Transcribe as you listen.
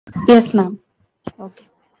Yes, ma'am. Okay.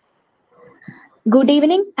 Good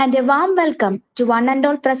evening and a warm welcome to one and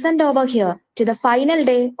all present over here to the final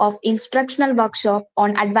day of instructional workshop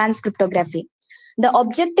on advanced cryptography. The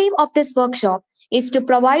objective of this workshop is to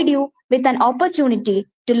provide you with an opportunity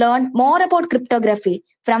to learn more about cryptography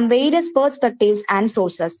from various perspectives and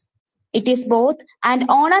sources. It is both an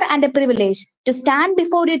honor and a privilege to stand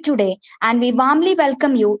before you today, and we warmly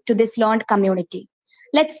welcome you to this learned community.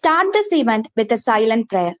 Let's start this event with a silent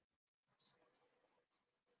prayer.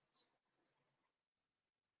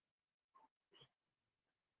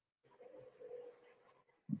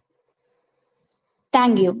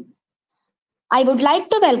 Thank you. I would like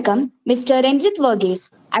to welcome Mr. Ranjit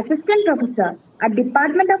Verghese, Assistant Professor at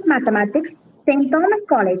Department of Mathematics, St. Thomas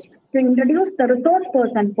College, to introduce the resource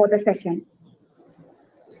person for the session.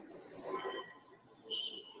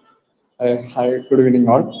 Hi, good evening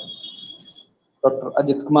all. Dr.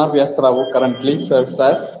 Ajit Kumar Vyasravu currently serves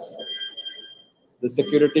as the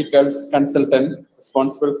security consultant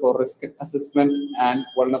responsible for risk assessment and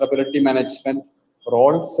vulnerability management for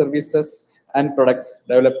all services and products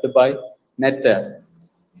developed by NetApp.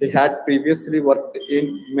 He had previously worked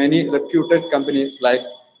in many reputed companies like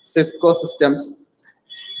Cisco Systems,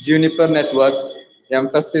 Juniper Networks,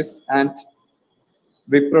 Emphasis, and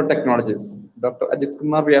Wipro Technologies. Dr. Ajit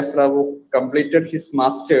Kumar Vyasravu completed his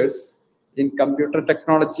master's in computer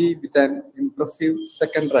technology with an impressive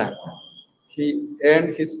second rank. He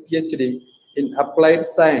earned his PhD in applied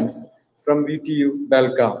science from VTU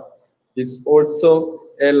Belgaum. He is also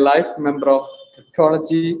a life member of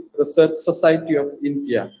Cryptology Research Society of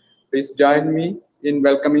India. Please join me in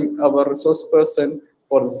welcoming our resource person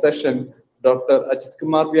for the session, Dr. Ajit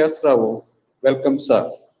Kumar Vyasravu. Welcome, sir.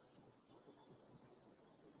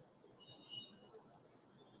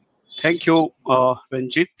 Thank you,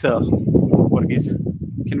 Ranjit Verghese.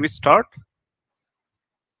 Can we start?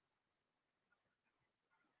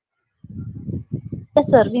 Yes,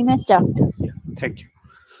 sir, we may start. Yeah, thank you.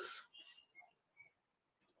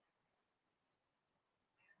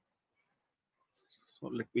 So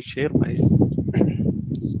let me share my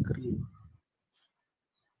screen.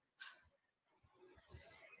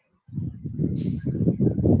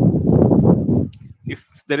 If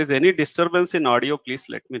there is any disturbance in audio, please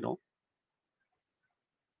let me know.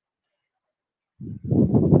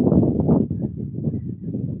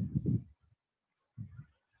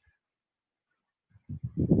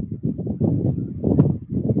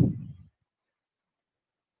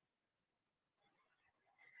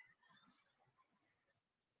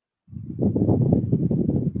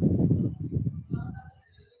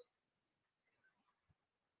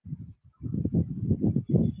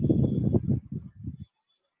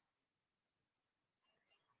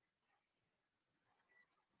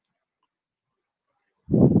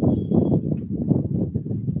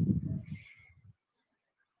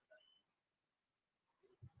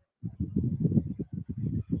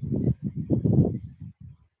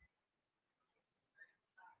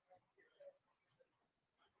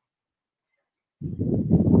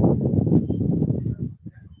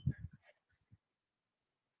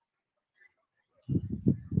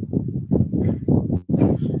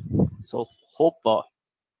 So hope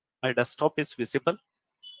my desktop is visible.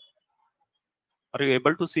 Are you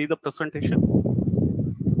able to see the presentation?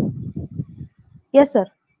 Yes, sir.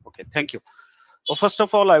 Okay, thank you. So first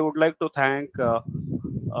of all, I would like to thank the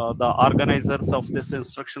organizers of this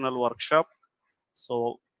instructional workshop.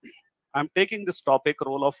 So I'm taking this topic,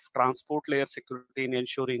 role of transport layer security in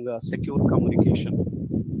ensuring secure communication.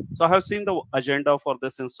 So I have seen the agenda for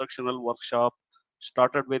this instructional workshop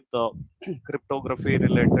started with cryptography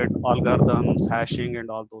related algorithms, hashing,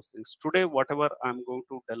 and all those things. Today, whatever I'm going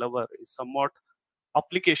to deliver is somewhat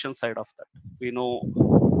application side of that. We know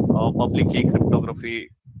public key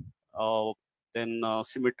cryptography, then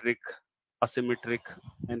symmetric, asymmetric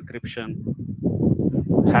encryption,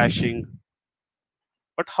 hashing,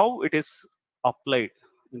 but how it is applied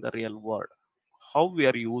in the real world, how we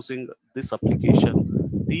are using this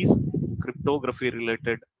application, these cryptography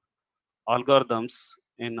related algorithms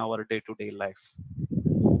in our day-to-day life.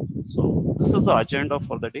 So this is the agenda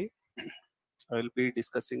for the day. I will be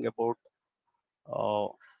discussing about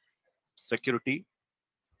security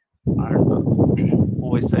and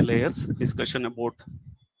OSI layers, discussion about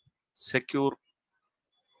secure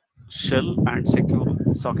shell and secure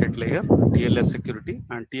socket layer, TLS security,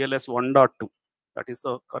 and TLS 1.2. That is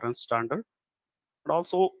the current standard. But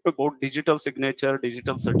also about digital signature,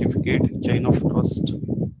 digital certificate, chain of trust.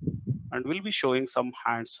 And we'll be showing some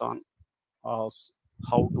hands-on how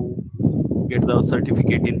to get the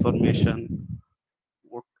certificate information,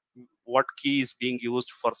 what key is being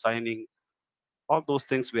used for signing, All those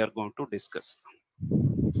things we are going to discuss.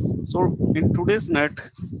 So in today's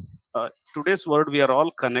today's world, we are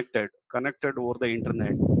all connected over the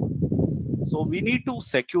internet. So we need to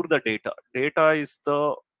secure the data. Data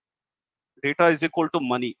is equal to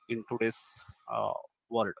money in today's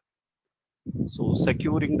world. So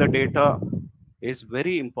securing the data is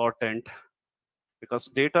very important, because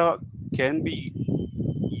data can be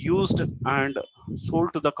used and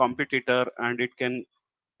sold to the competitor, and it can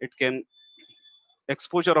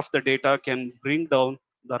exposure of the data can bring down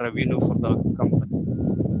the revenue for the company.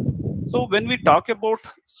 So when we talk about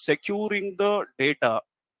securing the data,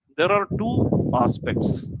 there are two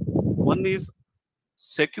aspects. One is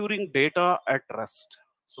securing data at rest.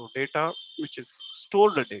 So data which is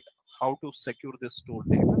stored data, how to secure this stored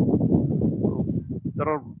data. There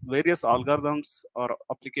are various algorithms or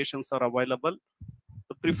applications are available.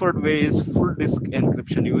 The preferred way is full disk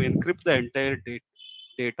encryption. You encrypt the entire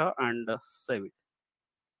data and save it.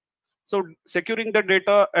 So securing the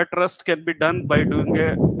data at rest can be done by doing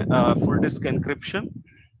a full disk encryption.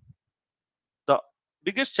 The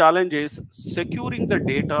biggest challenge is securing the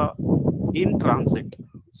data in transit.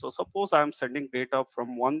 So suppose I am sending data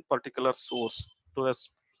from one particular source to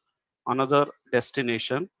another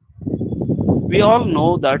destination. We all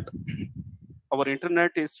know that our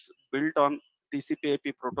internet is built on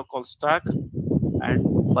TCP/IP protocol stack, and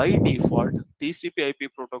by default, TCP/IP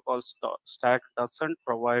protocol stack doesn't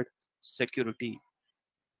provide security.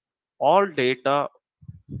 All data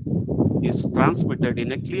is transmitted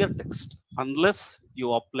in a clear text unless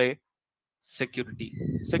you apply security.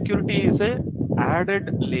 Security is a added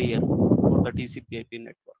layer for the TCP/IP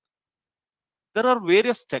network. There are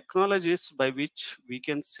various technologies by which we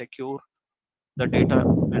can secure the data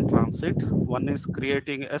in transit. One is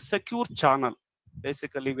creating a secure channel.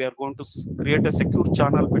 Basically, we are going to create a secure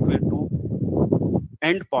channel between two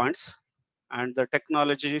endpoints, and the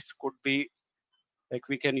technologies could be like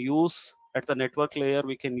we can use at the network layer,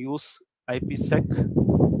 we can use IPsec.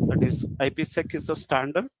 That is, IPsec is a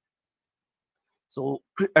standard. So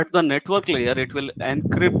at the network layer, it will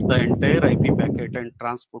encrypt the entire IP packet and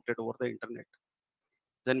transport it over the internet.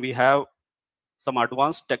 Then we have some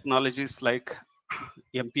advanced technologies like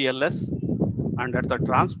MPLS, and at the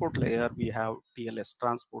transport layer, we have TLS,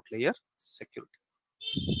 transport layer security.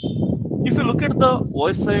 If you look at the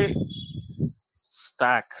OSI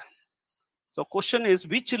stack, so question is,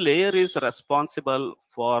 which layer is responsible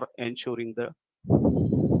for ensuring the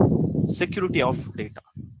security of data?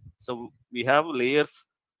 So we have layers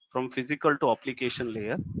from physical to application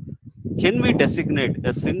layer. Can we designate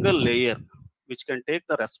a single layer which can take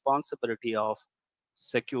the responsibility of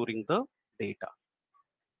securing the data?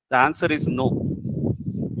 The answer is no.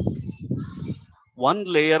 One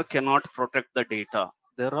layer cannot protect the data.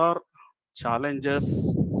 There are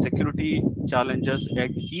challenges, security challenges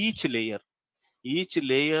at each layer. Each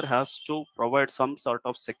layer has to provide some sort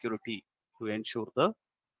of security to ensure the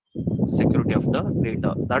security of the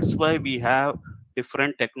data. That's why we have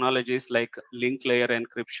different technologies like link layer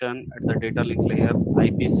encryption at the data link layer,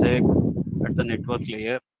 IPsec at the network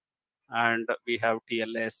layer, and we have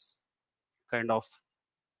TLS kind of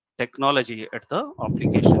technology at the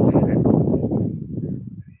application layer.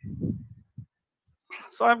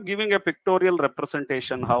 So I'm giving a pictorial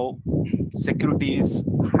representation how security is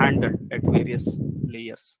handled at various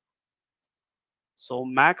layers. So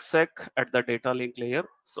MACsec at the data link layer.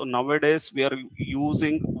 So nowadays we are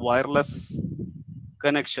using wireless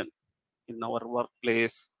connection in our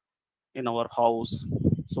workplace, in our house.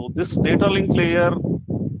 So this data link layer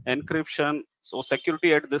encryption, so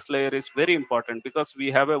security at this layer is very important because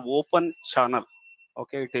we have an open channel.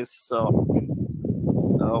 Okay, it is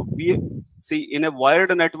we see in a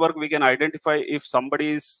wired network we can identify if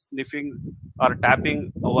somebody is sniffing or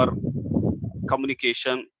tapping our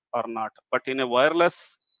communication or not, but in a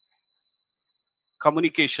wireless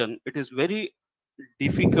communication it is very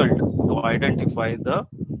difficult to identify the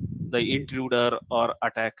intruder or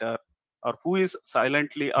attacker, or who is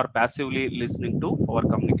silently or passively listening to our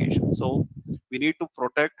communication. So we need to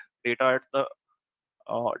protect data at the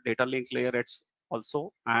data link layer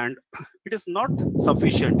also, and it is not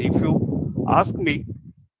sufficient. If you ask me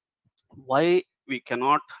why we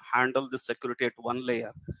cannot handle the security at one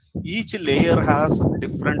layer, each layer has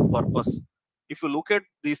different purpose. If you look at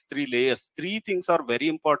these three layers, three things are very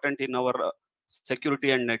important in our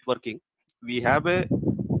security and networking. We have a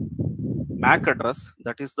MAC address,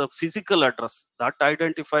 that is the physical address that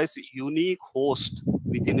identifies unique host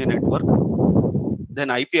within a network. Then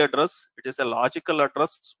IP address, it is a logical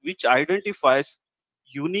address which identifies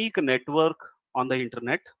unique network on the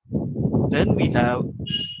internet. Then we have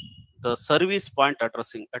the service point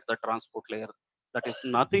addressing at the transport layer. That is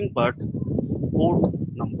nothing but port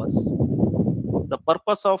numbers. The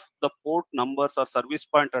purpose of the port numbers or service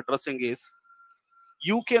point addressing is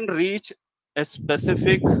you can reach a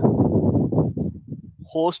specific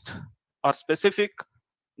host or specific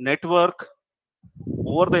network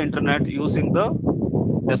over the internet using the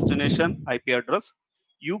destination IP address.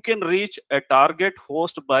 You can reach a target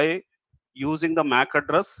host by using the MAC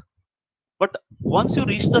address. But once you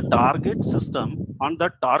reach the target system, on the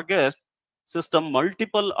target system,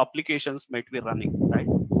 multiple applications might be running, right?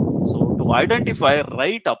 So to identify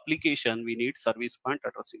right application, we need service point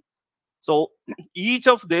addressing. So each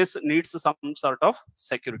of this needs some sort of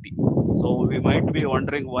security. So we might be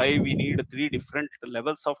wondering why we need 3 different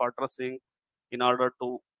levels of addressing in order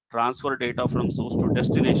to transfer data from source to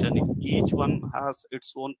destination. Each one has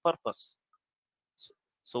its own purpose.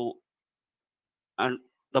 So, and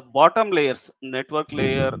the bottom layers, network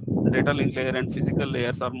layer, data link layer, and physical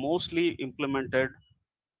layers are mostly implemented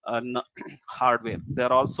hardware. They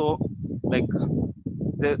are also like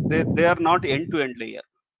they are not end-to-end layer,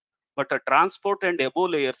 but a transport and above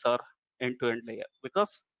layers are end-to-end layer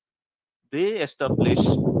because they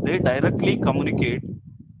directly communicate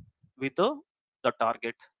with the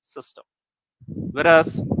target system.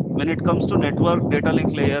 Whereas when it comes to network data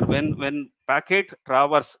link layer, when packet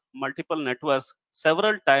traverse multiple networks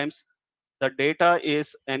several times, the data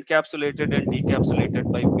is encapsulated and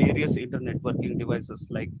decapsulated by various internetworking devices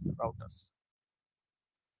like routers.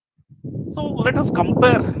 So let us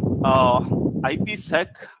compare IPsec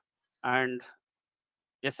and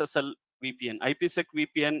SSL VPN, IPsec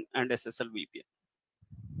VPN and SSL VPN.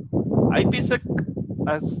 IPsec,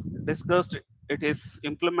 as discussed, it is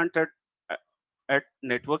implemented at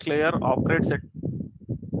network layer, operates at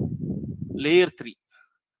layer 3.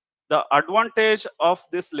 The advantage of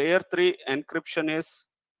this layer 3 encryption is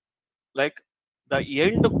like the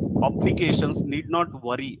end applications need not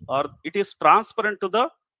worry, or it is transparent to the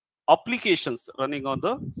applications running on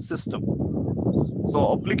the system.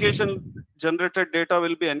 So application generated data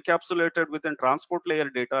will be encapsulated within transport layer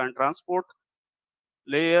data, and transport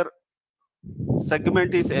layer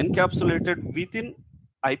segment is encapsulated within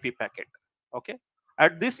IP packet. Okay.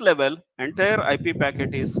 At this level, entire IP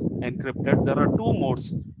packet is encrypted. There are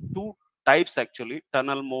two types actually,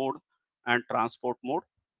 tunnel mode and transport mode.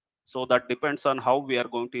 So that depends on how we are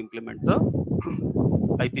going to implement the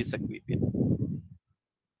IPsec VPN.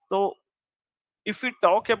 So if we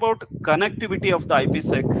talk about connectivity of the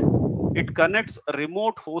IPsec, it connects a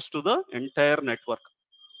remote host to the entire network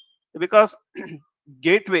because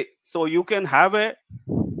gateway. So you can have a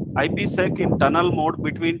IPsec in tunnel mode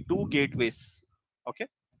between 2 gateways. Okay,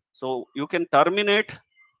 so you can terminate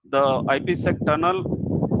the IPsec tunnel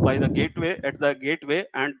by the gateway at the gateway,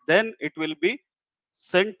 and then it will be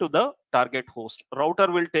sent to the target host.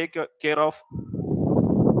 Router will take care of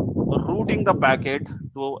routing the packet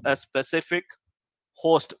to a specific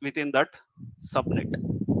host within that subnet.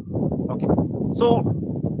 Okay, so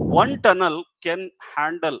one tunnel can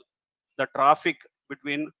handle the traffic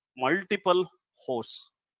between multiple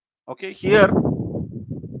hosts. Okay, here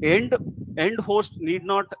end host need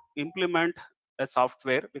not implement a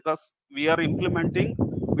software because we are implementing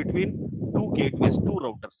between 2 gateways, 2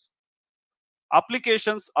 routers.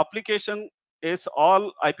 Application is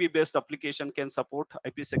all IP based application can support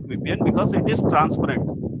IPsec VPN because it is transparent.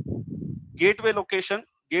 Gateway location,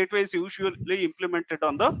 gateway is usually implemented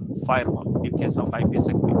on the firewall in case of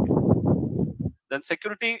IPsec VPN. Then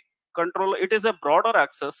security control, it is a broader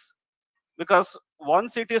access because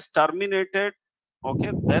once it is terminated,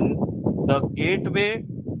 okay, then the gateway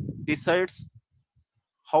decides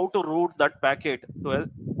how to route that packet to a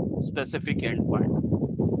specific endpoint.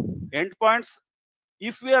 Endpoints,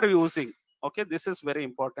 if we are using, okay, this is very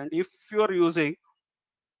important, if you are using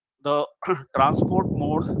the transport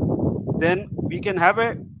mode, then we can have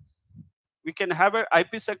a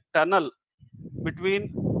IPsec tunnel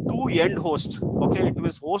between 2 end hosts. Okay, it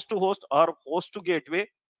was host to host or host to gateway.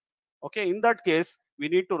 Okay, in that case, we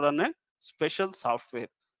need to run a special software.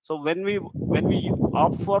 So when we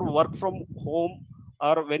opt for work from home,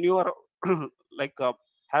 or when you are like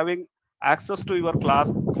having access to your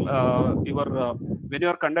class, when you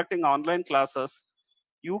are conducting online classes,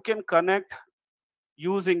 you can connect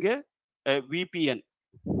using a VPN.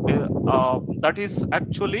 That is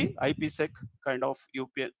actually IPsec kind of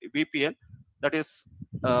VPN that is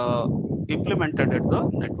implemented at the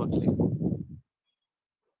network layer.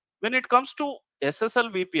 When it comes to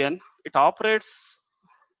SSL VPN, it operates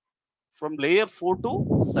from layer 4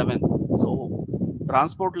 to 7. So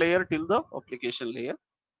transport layer till the application layer.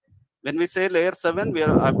 When we say layer 7,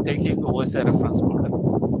 I'm taking OSI reference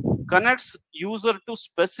model. connects user to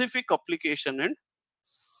specific application and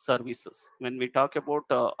services. When we talk about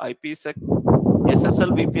IPsec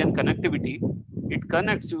SSL VPN connectivity, it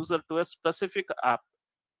connects user to a specific app.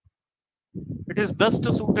 It is best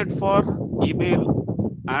suited for email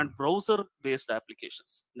and browser-based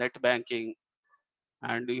applications, net banking,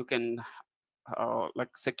 and you can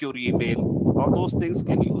like secure email. All those things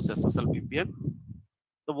can use SSL VPN.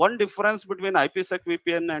 The one difference between IPsec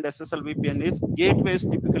VPN and SSL VPN is gateway is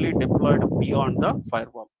typically deployed beyond the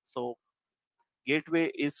firewall. So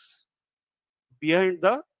gateway is behind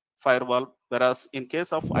the firewall, whereas in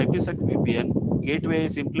case of IPsec VPN, gateway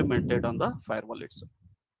is implemented on the firewall itself.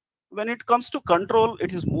 When it comes to control,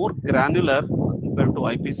 it is more granular compared to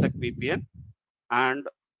IPsec VPN, and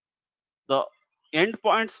the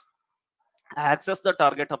endpoints access the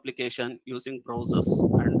target application using browsers,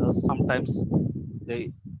 and sometimes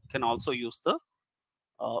they can also use the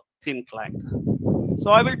thin client.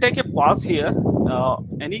 So I will take a pause here.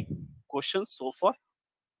 Any questions so far?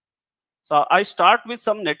 So I start with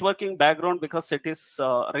some networking background because it is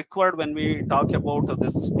required when we talk about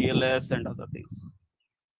this TLS and other things.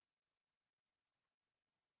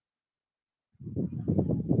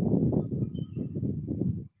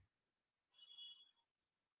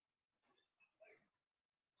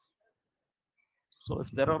 So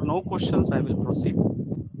if there are no questions, I will proceed.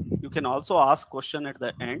 You can also ask question at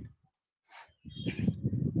the end.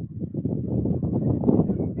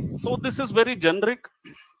 So this is very generic.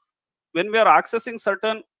 When we are accessing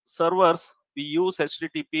certain servers, we use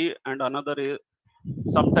HTTP, and another is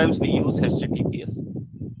sometimes we use HTTPS.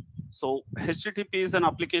 So HTTP is an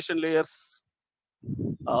application layers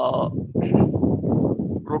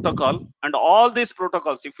protocol, and all these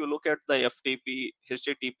protocols, if you look at the FTP,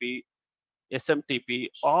 HTTP, SMTP,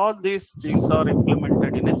 all these things are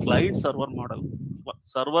implemented in a client server model.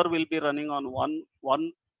 Server will be running on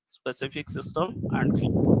one specific system, and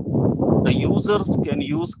the users can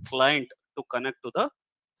use client to connect to the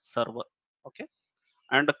server. Okay,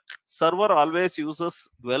 and the server always uses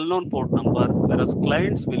well-known port number, whereas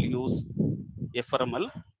clients will use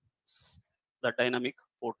FRML, the dynamic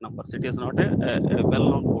port numbers. It is not a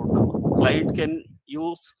well-known port number. Client can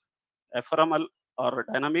use FRML or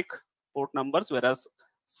dynamic port numbers, whereas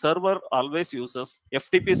server always uses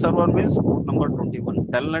FTP server means port number 21,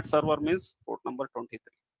 telnet server means port number 23.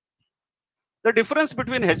 The difference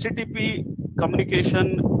between HTTP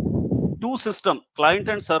communication, two system, client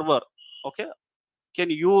and server, okay,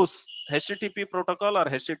 can use HTTP protocol or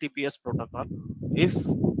HTTPS protocol. If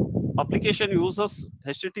application uses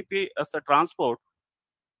HTTP as a transport,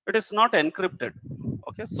 it is not encrypted.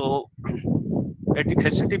 Okay, so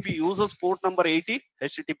HTTP uses port number 80,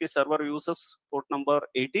 HTTP server uses port number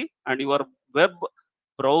 80, and your web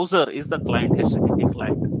browser is the client, HTTP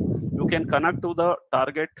client. You can connect to the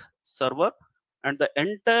target server, and the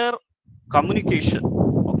entire communication,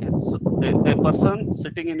 okay, so a person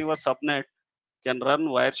sitting in your subnet can run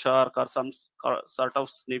Wireshark or some sort of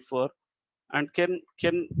sniffer and can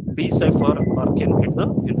decipher or can get the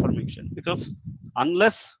information, because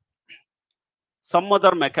unless some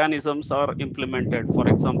other mechanisms are implemented, for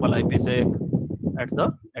example IPsec at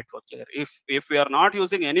the network layer, if we are not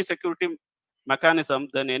using any security mechanism,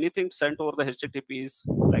 then anything sent over the HTTP is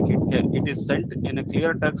like it is sent in a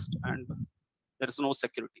clear text and there is no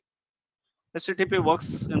security. HTTP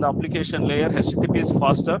works in the application layer. HTTP is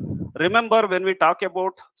faster. Remember, when we talk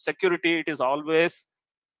about security, it is always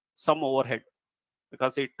some overhead,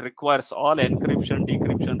 because it requires all encryption,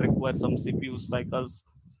 decryption, requires some CPU cycles,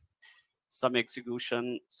 some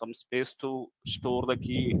execution, some space to store the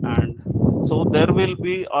key, and so there will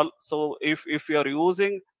be also, if you are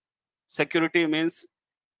using security, means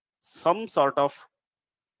some sort of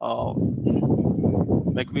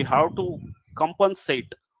like we have to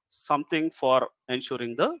compensate something for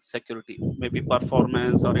ensuring the security, maybe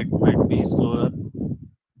performance, or it might be slower.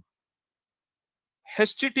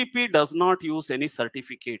 HTTP does not use any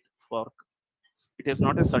certificate for, it is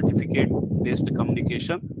not a certificate based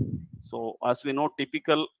communication. So as we know,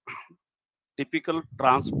 typical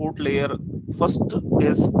transport layer, first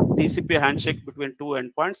is TCP handshake between two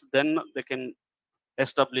endpoints, then they can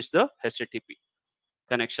establish the HTTP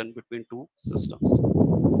connection between two systems.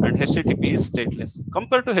 And HTTP is stateless.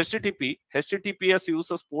 Compared to HTTP, HTTPS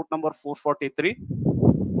uses port number 443. It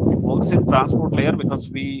works in transport layer because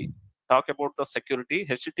we talk about the security.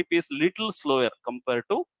 HTTP is little slower compared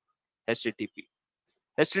to HTTP.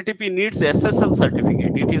 HTTP needs SSL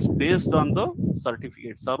certificate. It is based on the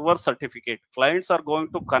certificate, server certificate. Clients are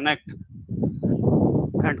going to connect,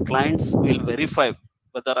 and clients will verify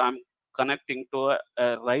whether I'm connecting to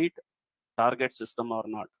a right target system or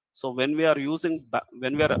not. So when we are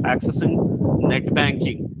accessing net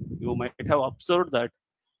banking, you might have observed that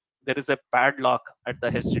there is a padlock at the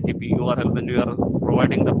HTTP URL when you are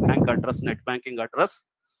providing the bank address, net banking address.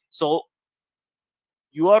 So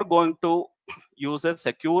you are going to use a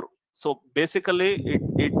secure. So basically,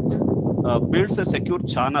 it builds a secure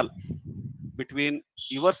channel between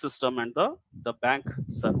your system and the bank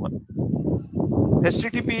server.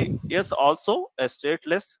 HTTP is also a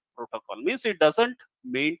stateless protocol, means it doesn't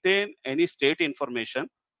maintain any state information.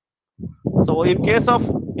 So in case of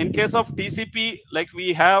TCP, like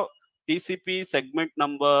we have TCP segment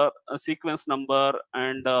number, sequence number,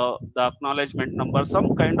 and the acknowledgement number,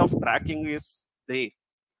 some kind of tracking is there.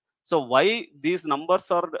 So why these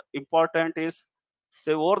numbers are important is,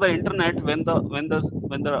 say, over the internet, when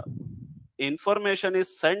the information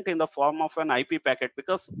is sent in the form of an IP packet,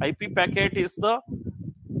 because IP packet is the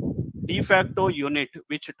de facto unit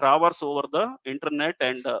which traverses over the internet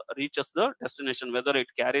and reaches the destination, whether it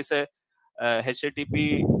carries a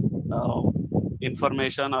HTTP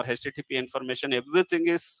information or HTTP information, everything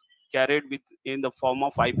is carried in the form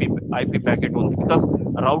of IP packet only, because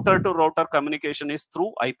router to router communication is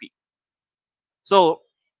through IP. So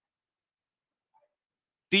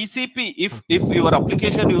TCP, if your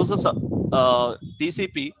application uses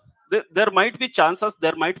TCP, there might be chances,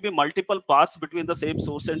 there might be multiple paths between the same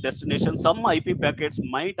source and destination. Some IP packets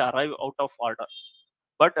might arrive out of order,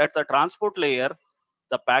 but at the transport layer,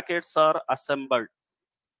 the packets are assembled,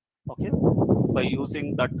 okay, by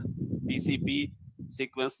using that TCP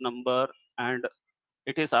sequence number, and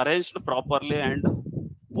it is arranged properly and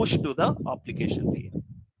pushed to the application layer.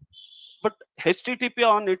 But HTTP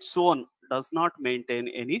on its own does not maintain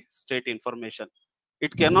any state information.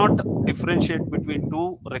 It cannot differentiate between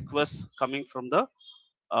two requests coming from the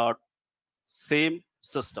same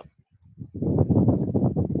system.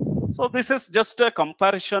 So this is just a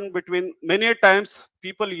comparison between, many times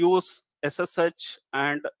people use SSH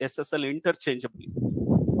and SSL interchangeably.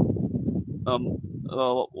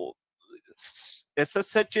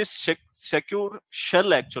 SSH is secure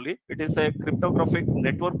shell, actually. It is a cryptographic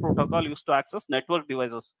network protocol used to access network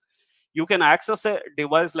devices. You can access a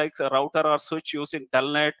device like a router or switch using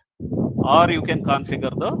telnet, or you can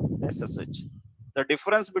configure the SSH. The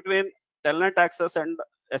difference between telnet access and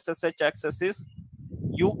SSH access is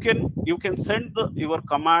you can send your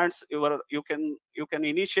commands, you can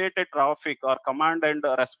initiate a traffic or command and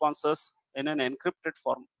responses in an encrypted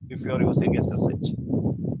form if you are using SSH.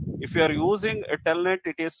 If you are using a telnet,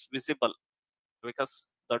 it is visible because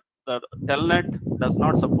the telnet does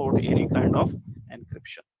not support any kind of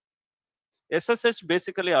encryption. SSH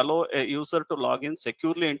basically allow a user to log in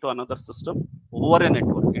securely into another system over a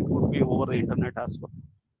network. It could be over the internet as well,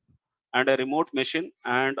 and a remote machine,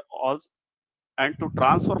 and to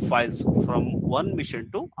transfer files from one machine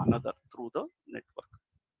to another through the network.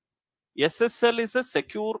 SSL is a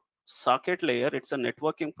secure socket layer. It's a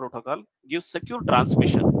networking protocol, gives secure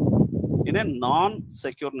transmission in a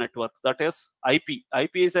non-secure network, that is IP.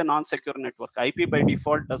 IP is a non-secure network. IP by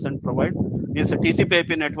default doesn't provide, is a TCP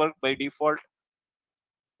IP network by default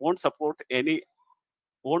won't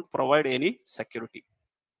provide any security.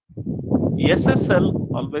 SSL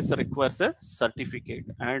always requires a certificate,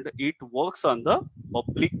 and it works on the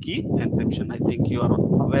public key encryption. I think you are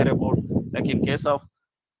aware about, like in case of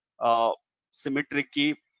symmetric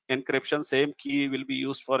key encryption, same key will be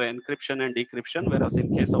used for encryption and decryption, whereas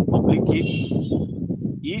in case of public key,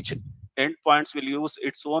 each endpoints will use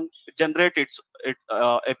its own, generate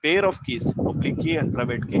a pair of keys, public key and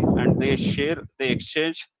private key, and they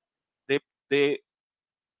exchange, they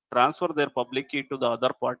transfer their public key to the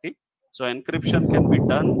other party. So encryption can be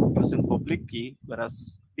done using public key,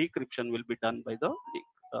 whereas decryption will be done by the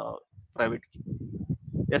private key.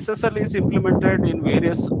 SSL is implemented in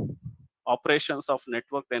various operations of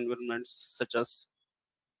network environments such as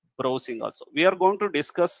browsing also. We are going to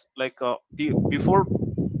discuss, like before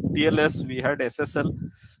TLS we had SSL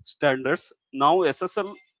standards. Now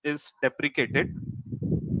SSL is deprecated.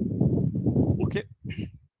 Okay.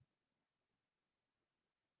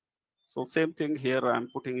 So same thing here, I'm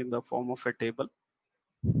putting in the form of a table.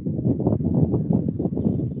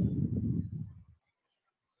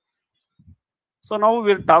 So now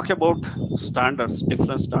we'll talk about standards,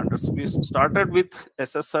 different standards. We started with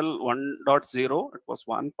SSL 1.0. It was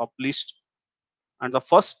one published. And the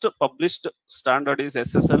first published standard is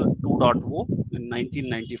SSL 2.0 in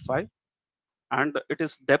 1995. And it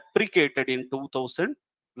is deprecated in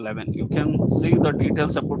 2011. You can see the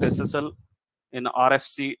details about SSL in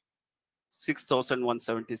RFC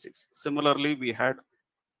 6176. Similarly, we had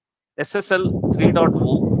SSL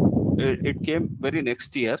 3.0. It came very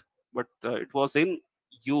next year, but it was in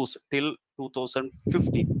use till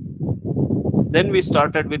 2015. Then we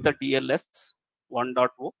started with the TLS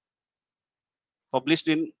 1.0, published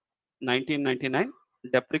in 1999,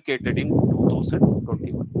 deprecated in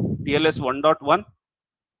 2021. TLS 1.1,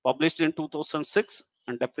 published in 2006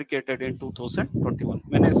 and deprecated in 2021.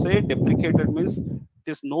 When I say deprecated, means it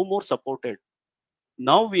is no more supported.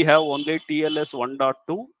 Now we have only TLS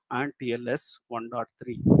 1.2 and TLS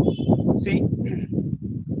 1.3. See,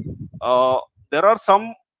 there are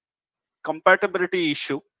some compatibility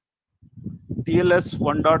issue. TLS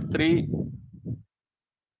 1.3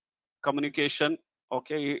 communication,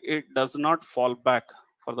 okay, it does not fall back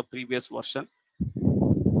for the previous version.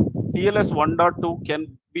 TLS 1.2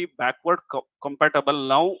 can be backward compatible.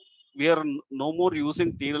 Now we are no more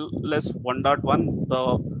using TLS 1.1.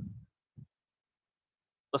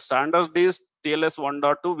 The standard is TLS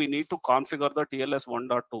 1.2. We need to configure the TLS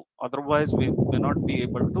 1.2. Otherwise, we may not be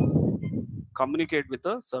able to communicate with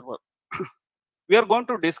the server. We are going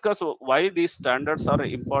to discuss why these standards are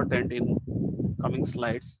important in coming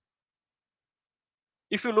slides.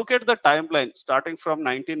 If you look at the timeline starting from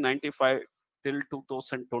 1995 till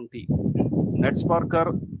 2020,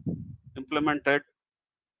 NetSparker implemented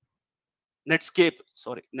Netscape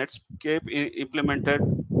implemented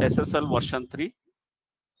SSL version 3.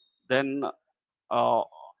 Then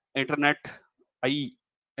Internet IE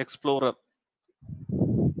Explorer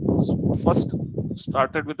first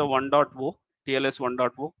started with the 1.0, TLS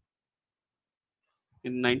 1.0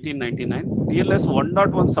 in 1999. TLS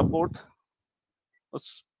 1.1 support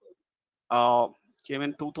was came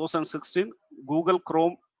in 2016. Google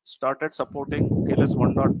Chrome started supporting TLS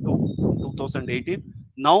 1.2 from 2018.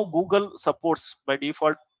 Now Google supports by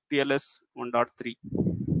default TLS 1.3.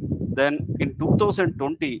 Then in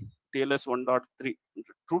 2020, TLS 1.3,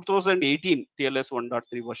 2018 TLS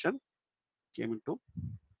 1.3 version came into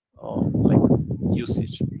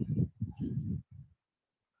usage.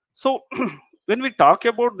 So when we talk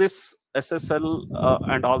about this SSL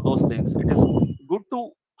and all those things, it is good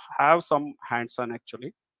to have some hands-on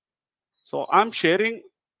actually. So I'm sharing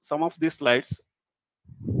some of these slides.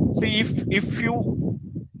 See, if you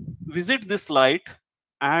visit this slide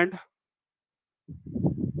and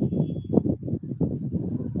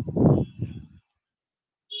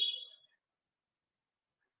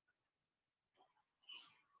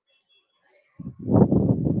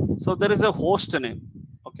so there is a host name,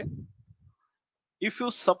 okay. If you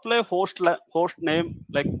supply host name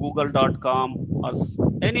like google.com or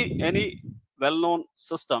any well-known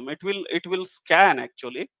system, it will scan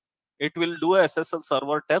actually. It will do a SSL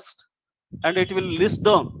server test and it will list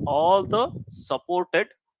down all the supported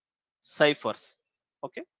ciphers.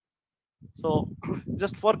 Okay. So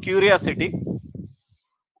just for curiosity,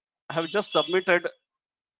 I have just submitted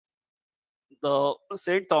the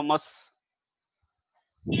St. Thomas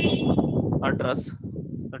address.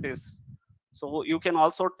 That is, so you can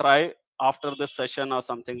also try after this session or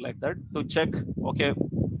something like that to check, okay,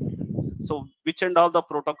 so which and all the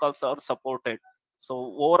protocols are supported.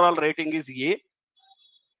 So overall rating is A.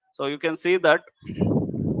 So you can see that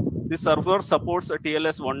the server supports a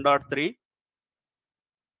TLS 1.3.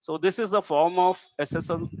 So this is the form of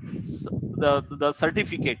SSL, the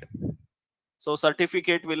certificate. So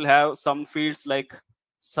certificate will have some fields like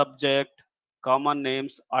subject, common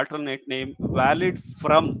names, alternate name, valid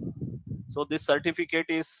from. So this certificate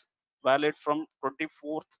is valid from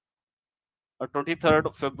 23rd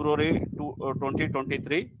February to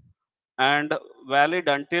 2023 and valid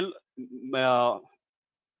until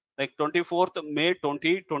like 24th May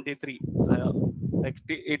 2023. So, like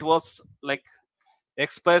it was like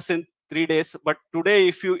expires in 3 days, but today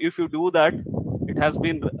if you do that, it has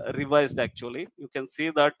been revised actually. You can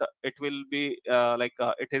see that it will be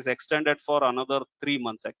it is extended for another 3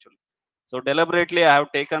 months actually. So deliberately I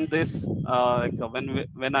have taken this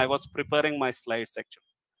when I was preparing my slides actually.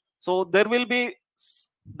 So there will be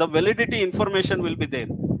the validity information will be there.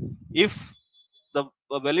 If the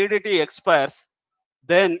validity expires,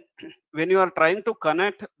 then when you are trying to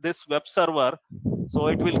connect this web server, so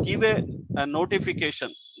it will give a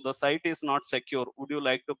notification. The site is not secure. Would you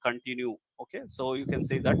like to continue? Okay, so you can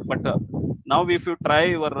say that. But now if you try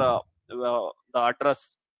your the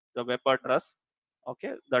address, the web address,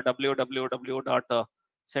 okay, the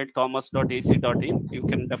www.stthomas.ac.in, you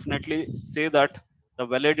can definitely say that the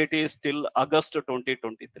validity is till August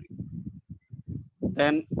 2023.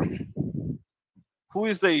 Then who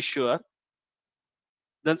is the issuer?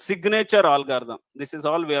 Then signature algorithm. This is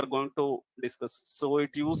all we are going to discuss. So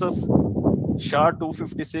it uses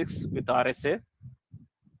SHA-256 with RSA.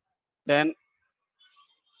 Then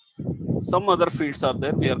some other fields are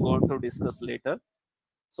there. We are going to discuss later.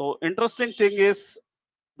 So interesting thing is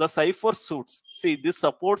the cipher suits. See, this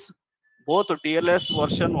supports both TLS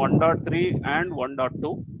version 1.3 and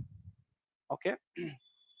 1.2. Okay.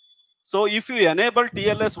 So if you enable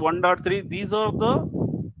TLS 1.3, these are the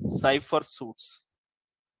cipher suits.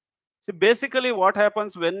 See, basically what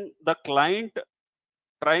happens when the client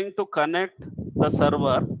trying to connect the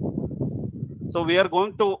server. So we are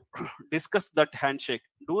going to discuss that handshake.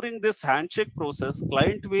 During this handshake process,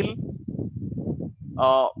 client will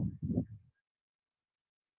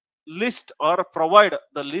list or provide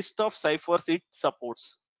the list of ciphers it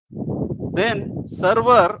supports. Then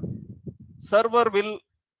server will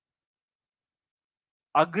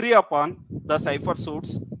agree upon the cipher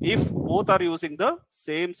suits if both are using the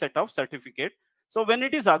same set of certificate. So when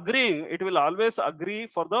it is agreeing, it will always agree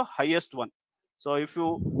for the highest one. So if you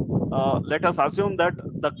let us assume that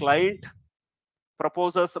the client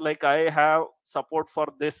proposes, like, I have support for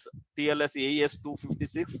this TLS AES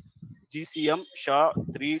 256, GCM SHA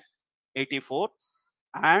 384,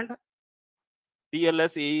 and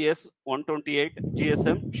TLS AES 128,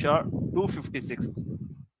 GSM SHA 256.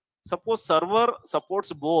 Suppose server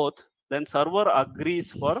supports both, then server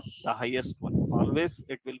agrees for the highest one. Always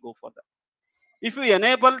it will go for that. If you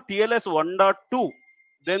enable TLS 1.2,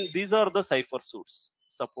 then these are the cipher suits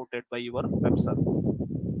supported by your web server.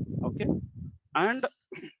 Okay. And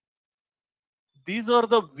these are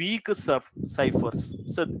the weak ciphers.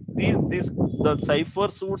 So the cipher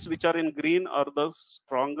suits which are in green are the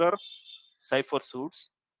stronger cipher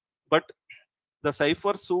suits, but the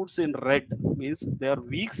cipher suits in red means they are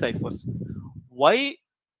weak ciphers. Why?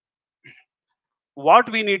 What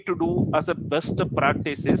we need to do as a best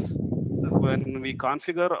practice is, when we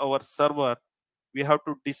configure our server, we have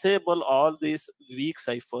to disable all these weak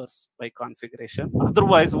ciphers by configuration.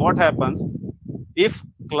 Otherwise, what happens if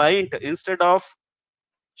client, instead of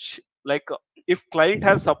if client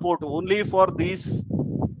has support only for these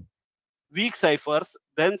weak ciphers,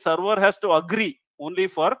 then server has to agree only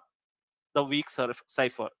for the weak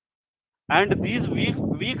cipher. And these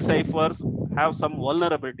weak ciphers have some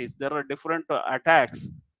vulnerabilities. There are different attacks.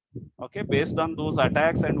 Okay, based on those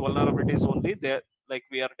attacks and vulnerabilities only,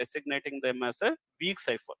 we are designating them as a weak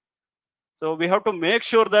cipher. So we have to make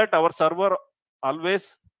sure that our server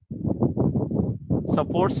always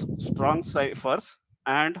supports strong ciphers,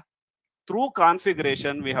 and through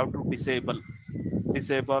configuration we have to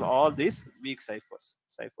disable all these weak cipher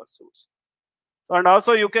suits. So, and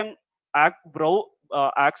also you can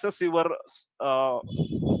access your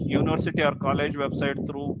university or college website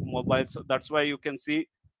through mobile. So that's why you can see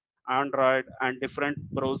Android and different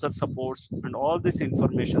browser supports, and all these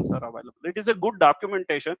informations are available. It is a good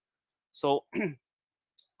documentation. So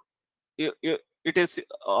it is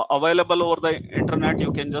available over the internet.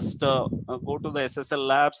 You can just go to the SSL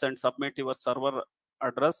labs and submit your server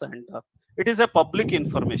address, and it is a public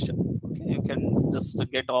information. Okay, you can just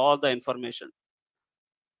get all the information.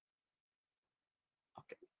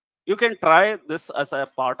 Okay, you can try this as a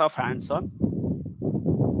part of hands-on.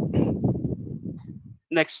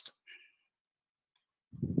 Next.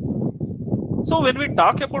 So when we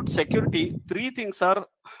talk about security, three things are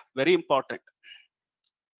very important.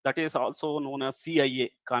 That is also known as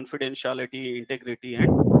CIA: confidentiality, integrity, and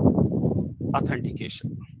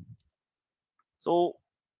authentication. So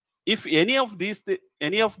if any of these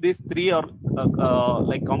three are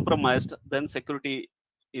compromised, then security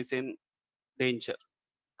is in danger.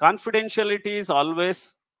 Confidentiality is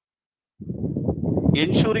always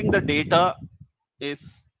ensuring the data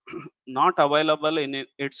is not available in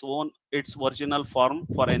its original form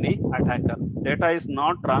for any attacker. Data is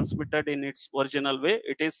not transmitted in its original way.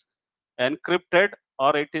 It is encrypted,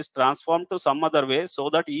 or it is transformed to some other way,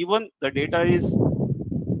 so that even the data is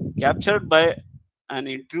captured by an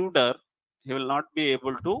intruder, he will not be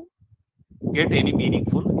able to get any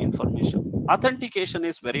meaningful information. Authentication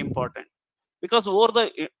is very important, because over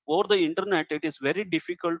the internet it is very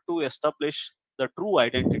difficult to establish the true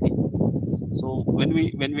identity. So when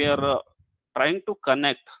we are trying to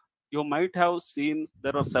connect, you might have seen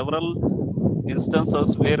there are several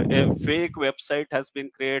instances where a fake website has been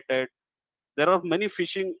created. There are many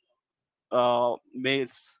phishing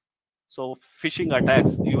mails. So phishing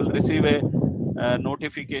attacks, you will receive a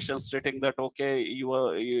notification stating that, okay,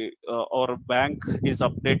 our bank is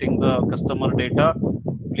updating the customer data.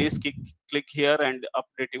 Please click here and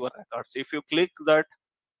update your records. If you click that,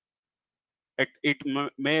 it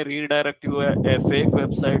may redirect you a fake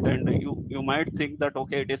website, and you might think that,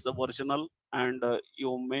 okay, it is the original, and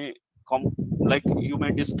you may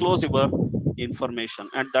disclose your information,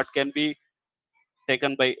 and that can be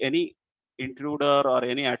taken by any intruder or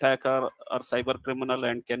any attacker or cyber criminal,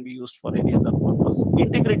 and can be used for any other purpose.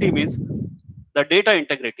 Integrity means The data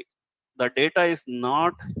integrity. The data is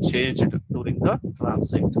not changed during the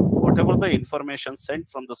transit. Whatever the information sent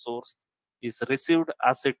from the source is received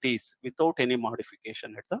as it is without any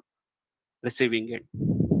modification at the receiving end.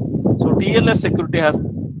 So TLS security has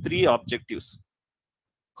three objectives: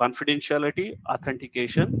 confidentiality,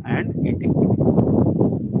 authentication, and integrity.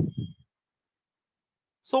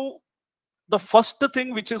 So the first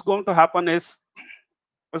thing which is going to happen is,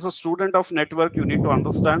 as a student of network, you need to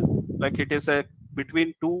understand, like, it is a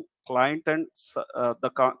between two client and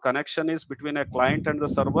connection is between a client and the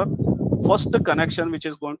server. First connection which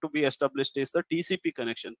is going to be established is the TCP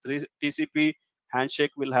connection. TCP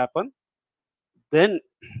handshake will happen, then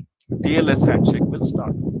TLS handshake will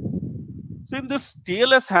start. So in this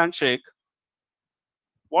TLS handshake,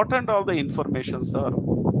 what and all the informations are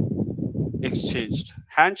exchanged?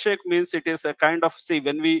 Handshake means it is a kind of, see,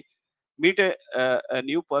 when we meet a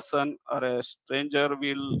new person or a stranger,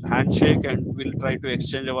 we'll handshake and we'll try to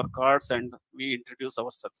exchange our cards and we introduce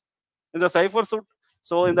ourselves. In the cipher suit,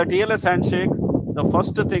 so in the TLS handshake, the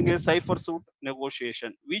first thing is cipher suit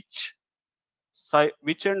negotiation, which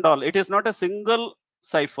and all. It is not a single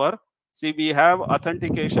cipher. See, we have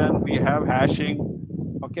authentication, we have hashing.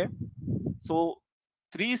 Okay, so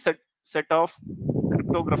three set of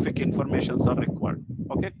cryptographic informations are required.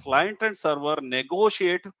 Okay, client and server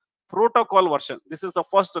negotiate protocol version. This is the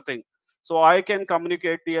first thing. So I can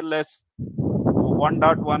communicate TLS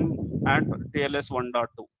 1.1 and TLS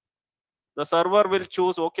 1.2. The server will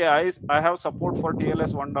choose, okay, I have support for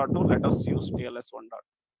TLS 1.2, let us use TLS 1.2.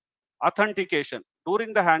 Authentication.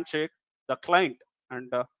 During the handshake, the client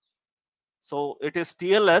and so it is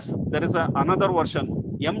TLS. There is another version,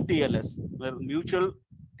 MTLS, where mutual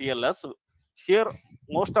TLS. Here,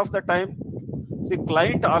 most of the time, see,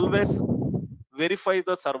 client always verify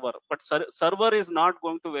the server, but server is not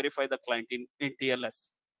going to verify the client in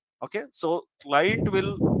TLS. Okay, so client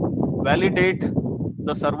will validate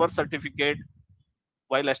the server certificate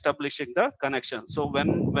while establishing the connection. So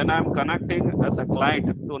when I'm connecting as a client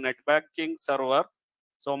to networking server,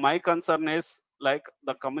 so my concern is, like,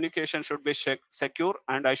 the communication should be secure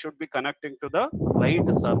and I should be connecting to the right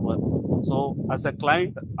server. So as a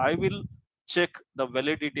client, I will check the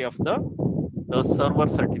validity of the server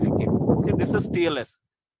certificate. Okay, this is TLS.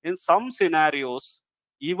 In some scenarios,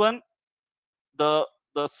 even the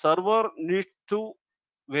server needs to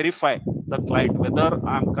verify the client whether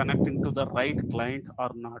I'm connecting to the right client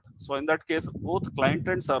or not. So in that case, both client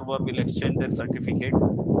and server will exchange their certificate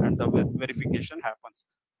and the verification happens.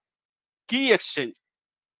 Key exchange.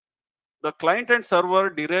 The client and server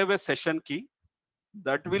derive a session key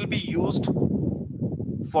that will be used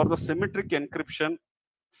for the symmetric encryption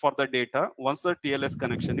for the data once the TLS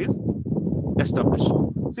connection is established.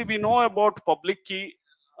 See, we know about public key,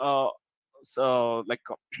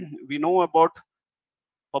 we know about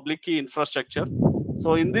public key infrastructure.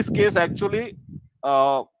 So in this case, actually,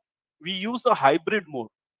 we use the hybrid mode.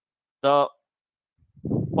 The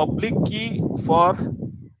public key for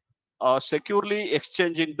securely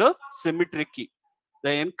exchanging the symmetric key. The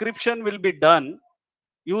encryption will be done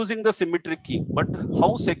using the symmetric key, but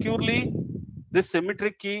how securely this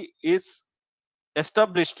symmetric key is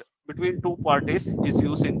established between two parties is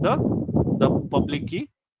using the public key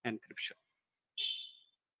encryption.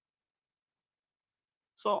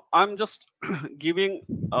 So I'm just giving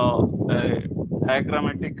a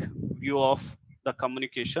diagrammatic view of the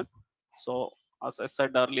communication. So as I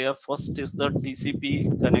said earlier, first is the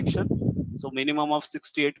TCP connection. So minimum of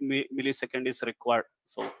 68 milliseconds is required.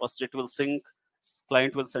 So first it will sync,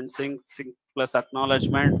 client will send sync plus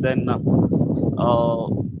acknowledgement, then the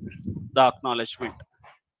acknowledgement.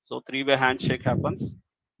 So three-way handshake happens.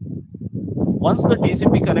 Once the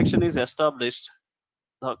TCP connection is established,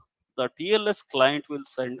 the TLS client will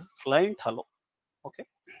send client hello. Okay.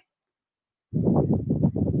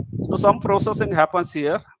 So some processing happens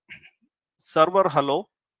here. Server hello.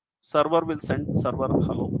 Server will send server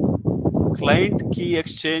hello. Client key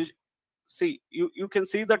exchange. See, you can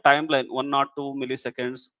see the timeline: 102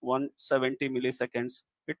 milliseconds, 170 milliseconds.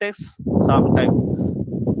 It takes some time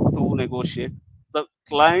to negotiate. The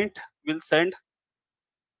client will send.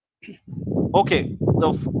 Okay,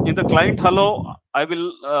 so in the client hello, I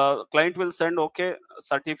will client will send okay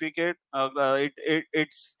certificate.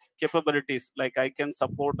 Its capabilities, like I can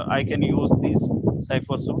support, I can use these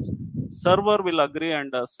cipher suits. Server will agree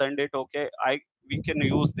and send it. Okay, we can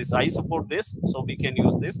use this. I support this, so we can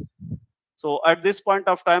use this. So at this point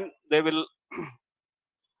of time, they will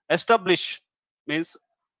establish, means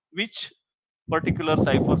which particular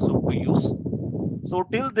cipher suit to use. So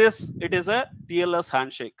till this, it is a TLS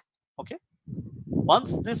handshake. Okay.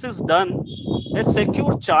 Once this is done, a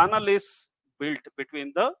secure channel is built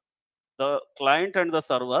between the client and the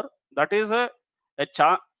server. That is the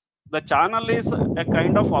channel is a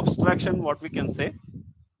kind of abstraction, what we can say.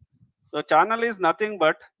 The channel is nothing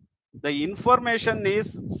but the information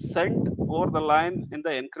is sent over the line in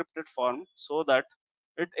the encrypted form, so that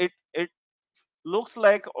it looks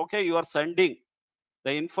like, okay, you are sending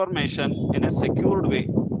the information in a secured way.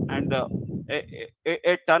 And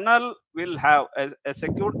a tunnel will have a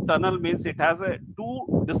secured tunnel means it has a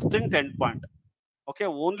two distinct endpoint. Okay,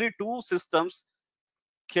 only two systems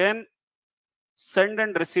can send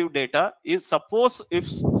and receive data. If suppose if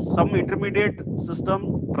some intermediate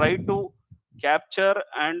system try to capture,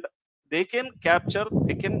 and they can capture,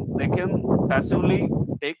 they can passively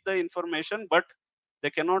take the information, but they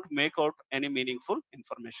cannot make out any meaningful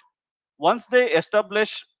information. Once they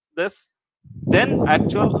establish this, then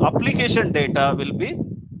actual application data will be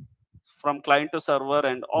from client to server,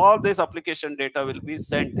 and all this application data will be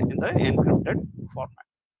sent in the encrypted format.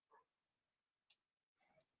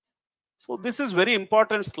 So this is very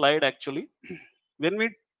important slide actually. When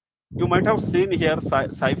you might have seen here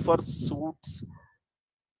cipher suits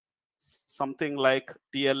something like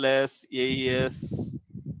TLS, AES,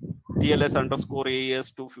 TLS underscore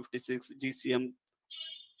AES 256, GCM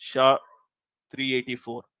SHA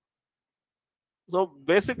 384. So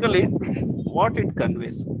basically what it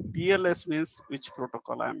conveys, TLS means which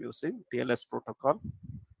protocol I am using, TLS protocol.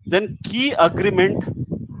 Then key agreement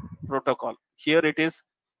protocol. Here it is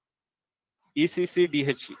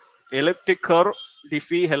ECC-DHE, elliptic curve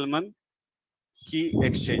Diffie-Hellman key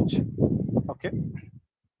exchange. Okay.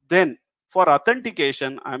 Then for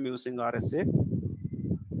authentication, I am using RSA.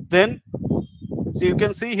 Then, so you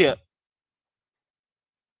can see here,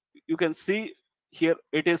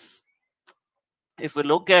 it is, if we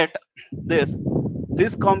look at this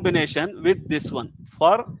combination with this one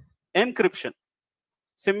for encryption,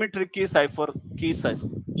 symmetric key cipher key size,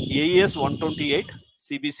 AES 128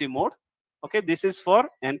 CBC mode. Okay, this is for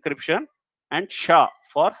encryption, and SHA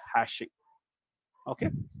for hashing. Okay,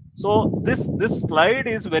 so this slide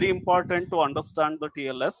is very important to understand the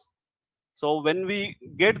TLS. So when we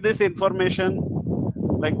get this information,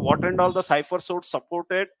 like what and all the cipher suits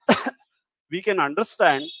supported, we can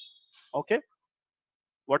understand, okay,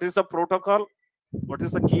 what is the protocol, what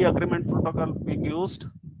is the key agreement protocol being used,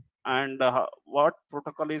 and what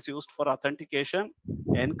protocol is used for authentication,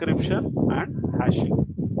 encryption, and hashing.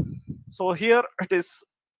 So here it is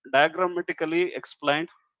diagrammatically explained.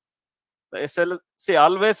 The SL, see,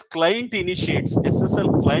 always client initiates,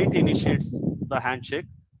 SSL client initiates the handshake.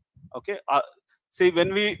 Okay, see,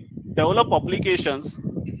 when we develop applications,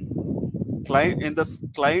 client in the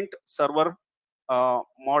client server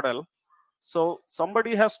model, so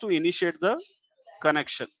somebody has to initiate the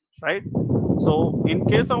connection, right? So in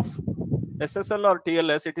case of SSL or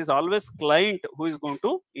TLS, it is always client who is going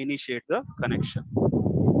to initiate the connection.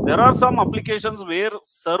 There are some applications where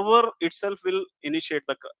server itself will initiate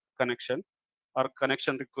the connection, or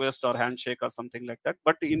connection request, or handshake, or something like that.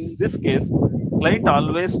 But in this case, client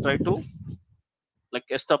always try to like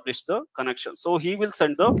establish the connection. So he will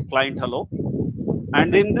send the client hello,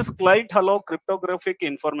 and in this client hello cryptographic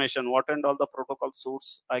information, what and all the protocol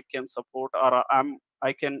suits I can support, or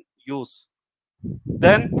I can use.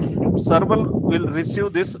 Then server will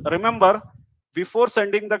receive this. Remember, before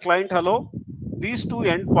sending the client hello, these two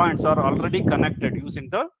endpoints are already connected using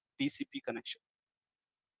the TCP connection.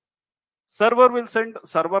 Server will send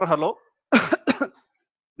server hello.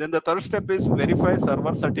 Then the third step is verify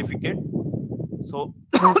server certificate. So,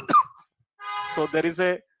 so there is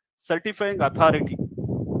a certifying authority.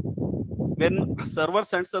 When server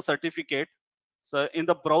sends the certificate, so in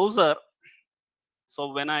the browser,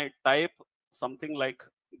 so when I type something like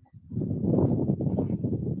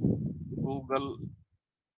google.com,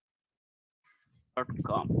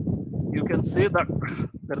 you can see that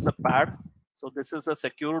there is a pad. So this is a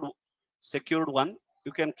secured one.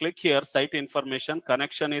 You can click here, site information,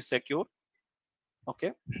 connection is secure.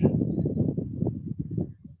 Okay.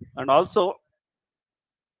 And also,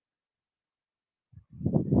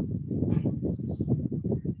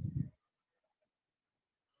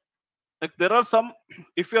 like there are some,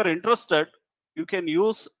 if you are interested, you can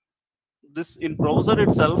use this in browser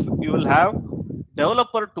itself. You will have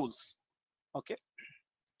developer tools. Okay.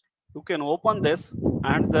 You can open this,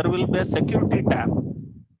 and there will be a security tab.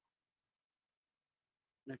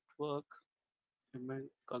 Network,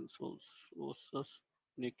 element, console, sources,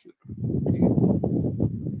 NICU,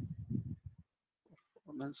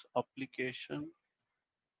 performance, application,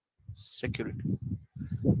 security.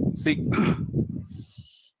 See,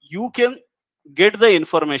 you can get the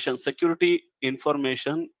information, security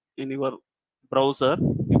information in your browser.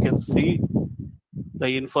 You can see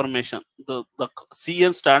the information. The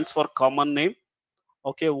CN stands for common name.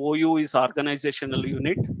 Okay, OU is organizational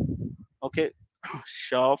unit. Okay,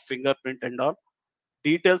 SHA, fingerprint and all.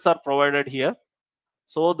 Details are provided here.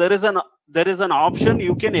 So there is an option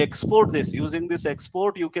you can export this. Using this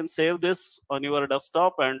export, you can save this on your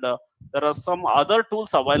desktop, and there are some other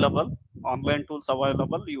tools available, online tools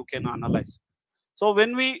available. You can analyze. So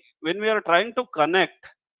when we are trying to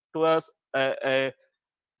connect to a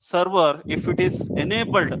server, if it is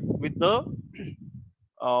enabled with the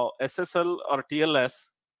SSL or TLS,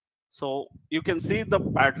 so you can see the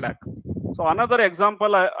padlock. So another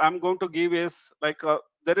example I'm going to give is like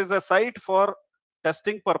there is a site for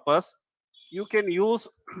testing purpose. You can use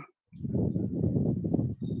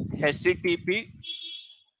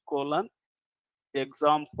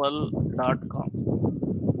http:/example.com.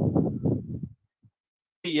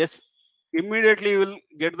 Yes, immediately you will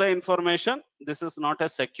get the information. This is not a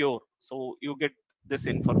secure, so you get this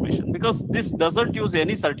information because this doesn't use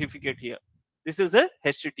any certificate here. This is a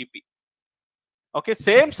HTTP. Okay,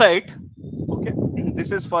 same site. Okay,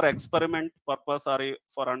 this is for experiment purpose or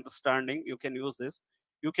for understanding. You can use this.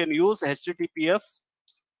 You can use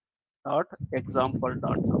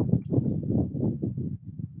https:/example.com.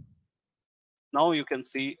 Now you can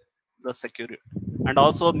see the security, and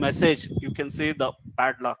also message. You can see the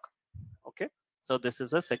padlock. Okay, so this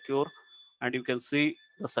is a secure, and you can see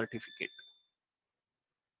the certificate.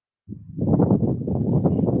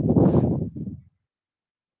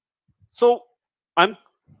 So I'm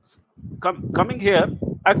coming here.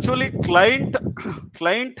 Actually, client,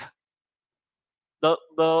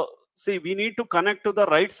 see, we need to connect to the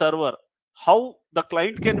right server. How the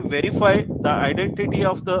client can verify the identity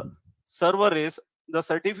of the server is the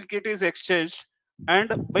certificate is exchanged,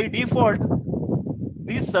 and by default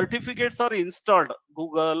these certificates are installed.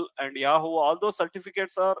 Google and Yahoo, all those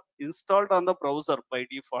certificates are installed on the browser by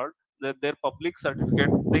default. Their public certificate.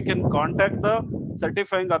 They can contact the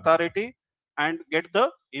certifying authority and get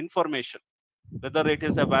the information whether it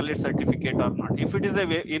is a valid certificate or not. If it is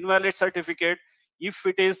a invalid certificate, if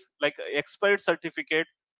it is like expired certificate,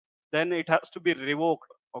 then it has to be revoked.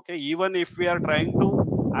 Okay, even if we are trying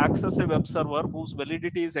to access a web server whose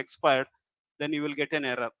validity is expired, then you will get an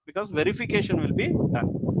error because verification will be done.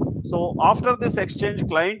 So after this exchange,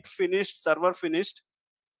 client finished, server finished,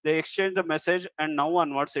 they exchange the message, and now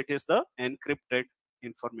onwards it is the encrypted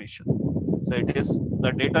information. So it is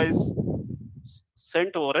the data is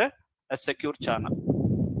sent over a secure channel.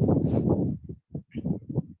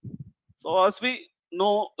 So as we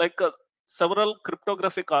know, like several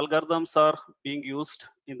cryptographic algorithms are being used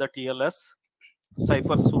in the TLS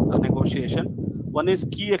cipher suit negotiation. One is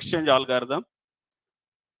key exchange algorithm.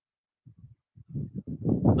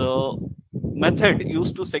 The method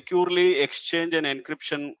used to securely exchange an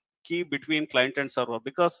encryption key between client and server,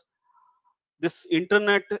 because this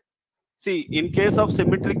internet, see, in case of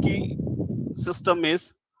symmetric key system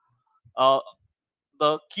is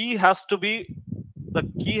the key has to be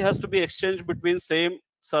exchanged between same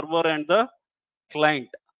server and the client.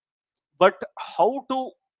 But how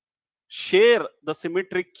to share the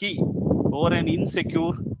symmetric key over an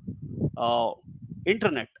insecure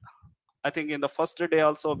internet? I think in the first day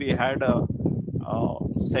also we had a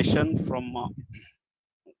session from one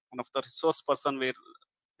of the resource person where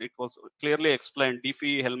it was clearly explained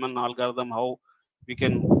Diffie-Hellman algorithm, how we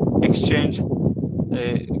can exchange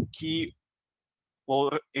a key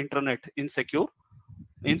over internet insecure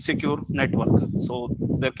network. So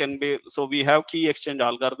there can be, so we have key exchange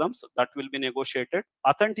algorithms that will be negotiated.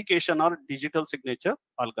 Authentication or digital signature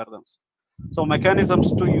algorithms. So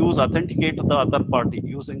mechanisms to use authenticate the other party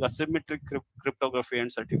using asymmetric cryptography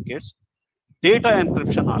and certificates. Data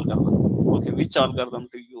encryption algorithm. Okay, which algorithm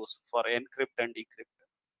to use for encrypt and decrypt?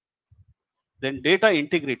 Then data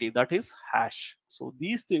integrity, that is hash. So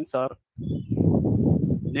these things are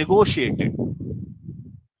negotiated.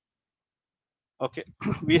 Okay,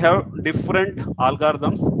 we have different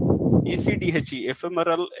algorithms. ECDHE,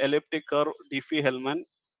 ephemeral elliptic curve Diffie-Hellman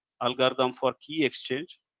algorithm for key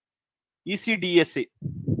exchange. ECDSA,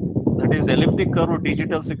 that is elliptic curve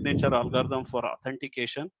digital signature algorithm for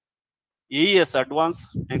authentication. AES,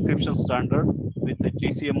 advanced encryption standard with the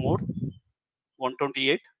GCM mode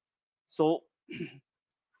 128. So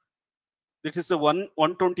it is a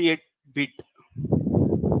 128 bit.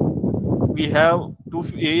 We have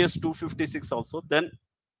AES 256 also. Then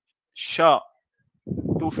SHA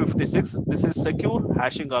 256. This is secure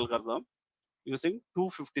hashing algorithm using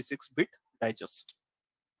 256 bit digest.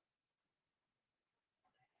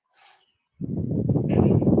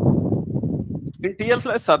 In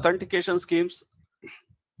TLS authentication schemes,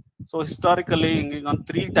 So historically, on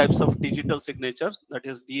 3 types of digital signatures, that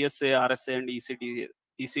is DSA, RSA, and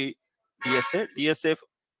ECDSA. DSA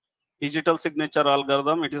digital signature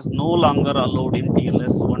algorithm, it is no longer allowed in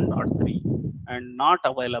TLS 1.3 and not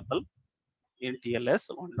available in TLS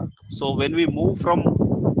 1.2. So when we move from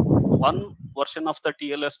one version of the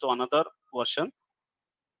TLS to another version,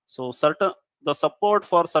 so the support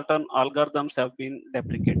for certain algorithms have been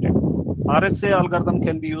deprecated. RSA algorithm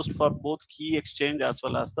can be used for both key exchange as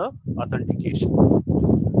well as the authentication.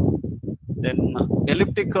 Then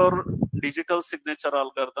elliptic curve digital signature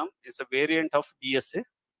algorithm is a variant of DSA,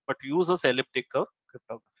 but uses elliptic curve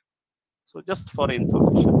cryptography. So just for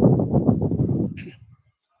information.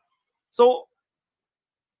 So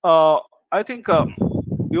I think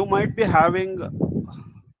you might be having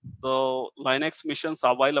the Linux missions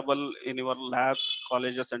available in your labs,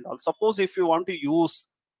 colleges, and all. Suppose if you want to use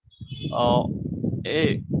a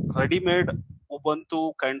ready-made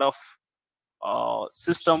Ubuntu kind of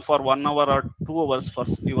system for 1 hour or 2 hours for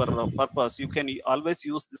your purpose, you can always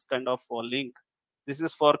use this kind of link. This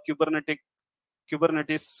is for Kubernetes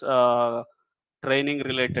training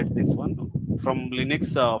related, this one from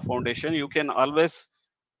Linux Foundation. You can always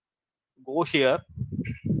go here.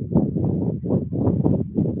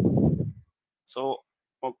 So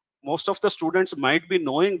most of the students might be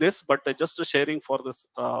knowing this, but just sharing for this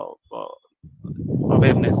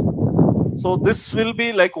awareness. So this will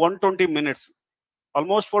be like 120 minutes.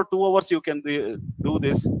 Almost for 2 hours you can do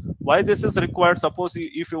this. Why this is required? Suppose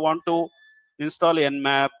if you want to install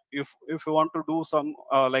Nmap, if you want to do some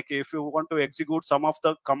like if you want to execute some of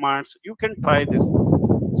the commands, you can try this.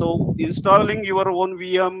 So installing your own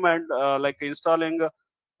VM and like installing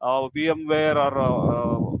VMware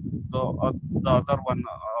or the other one,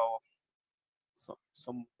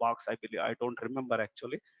 some box, I believe, I don't remember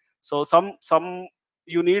actually. So some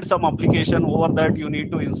you need some application over that, you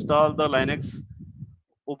need to install the Linux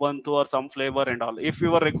Ubuntu or some flavor and all. If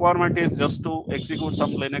your requirement is just to execute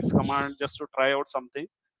some Linux command, just to try out something,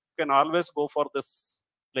 you can always go for this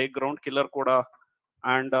playground killer coda,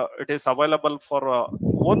 and it is available for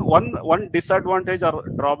one disadvantage or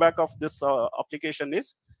drawback of this application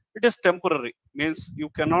is it is temporary. Means you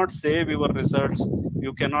cannot save your results,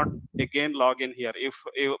 you cannot again log in here. If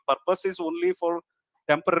your purpose is only for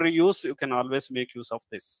temporary use, you can always make use of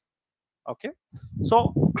this. Okay,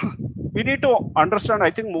 so we need to understand, I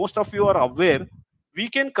think most of you are aware, we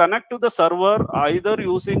can connect to the server either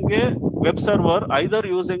using a web server, either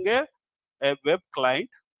using a web client,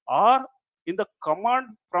 or in the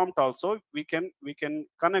command prompt also we can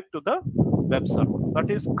connect to the web server. That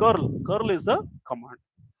is curl. Curl is the command.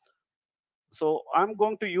 So I'm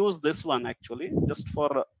going to use this one actually, just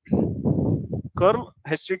for curl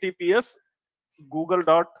https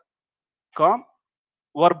google.com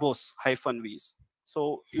verbose -vs.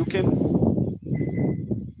 So you can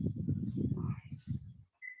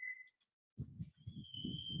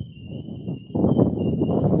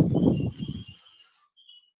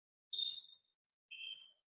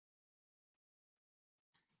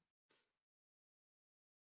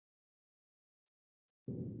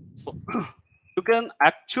so you can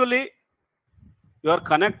actually, you are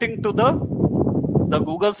connecting to the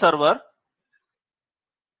Google server.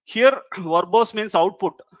 Here verbose means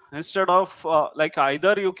output. Instead of like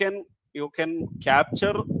either you can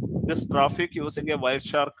capture this traffic using a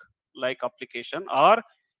Wireshark like application, or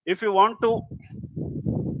if you want to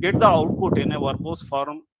get the output in a verbose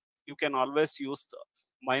form, you can always use the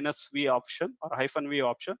 -v option or -v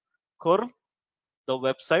option, curl the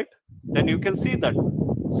website. Then you can see that,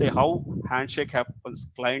 say how handshake happens,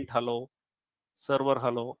 client hello, server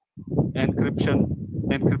hello, encryption,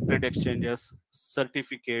 encrypted exchanges,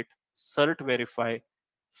 certificate, cert verify,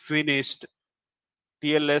 finished,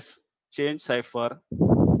 TLS change cipher,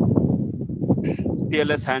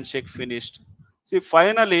 TLS handshake finished. See,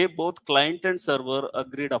 finally, both client and server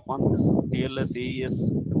agreed upon this. TLS AES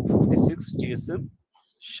 256 GSM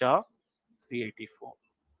SHA 384.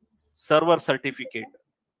 Server certificate,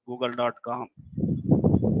 google.com.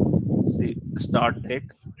 See, start date,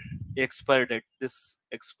 expire date. This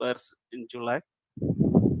expires in July.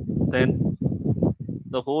 Then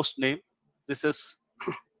the host name. This is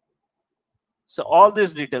so all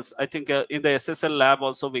these details. I think in the SSL lab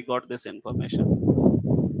also we got this information.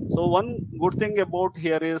 So one good thing about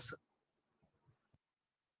here is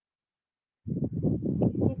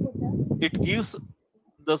it gives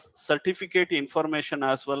the certificate information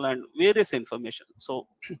as well and various information. So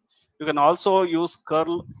you can also use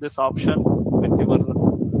curl this option with your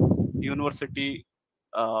university,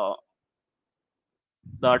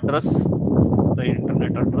 the address, the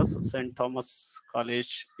internet address, St. Thomas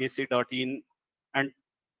College, ac.in, and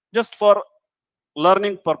Just for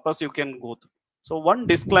learning purpose, you can go through. So one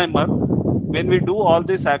disclaimer: when we do all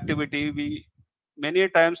this activity, many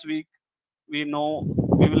times we know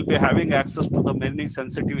we will be having access to the many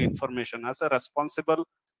sensitive information. As a responsible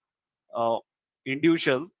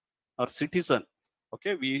individual or citizen,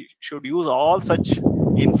 okay, we should use all such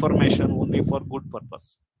information only for good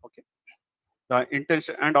purpose. Okay, the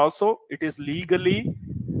intention, and also it is legally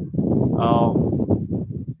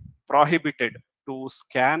prohibited to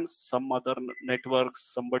scan some other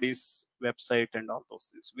networks, somebody's website, and all those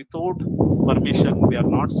things without permission. We are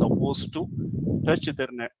not supposed to touch their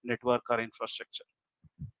network or infrastructure.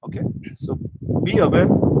 Okay, so be aware.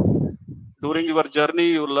 During your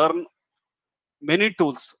journey, you learn many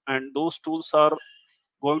tools, and those tools are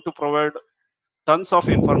going to provide tons of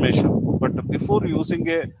information. But before using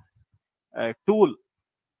a tool,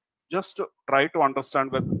 just try to understand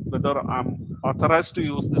whether I'm authorized to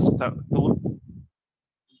use this tool.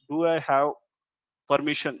 Do I have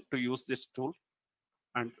permission to use this tool?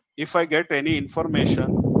 And if I get any information,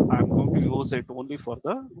 I'm going to use it only for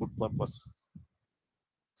the good purpose.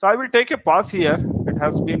 So I will take a pause here. It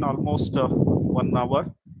has been almost 1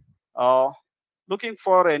 hour. Looking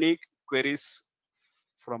for any queries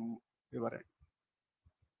from your end.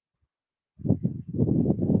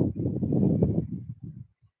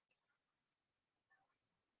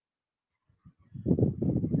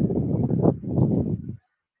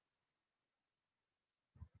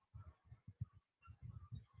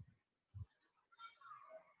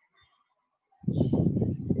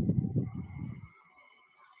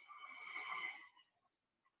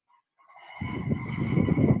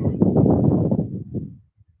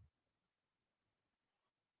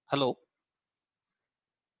 Hello.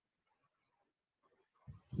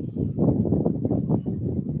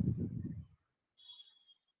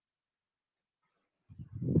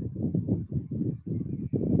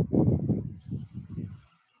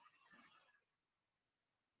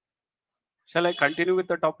 Shall I continue with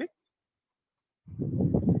the topic?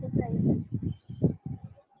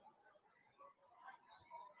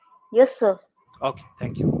 Yes, sir. Okay,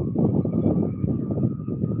 thank you.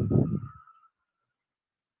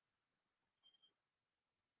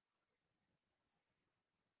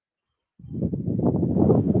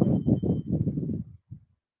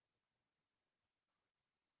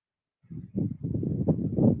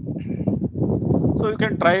 So you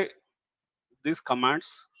can try these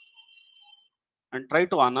commands and try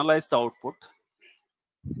to analyze the output.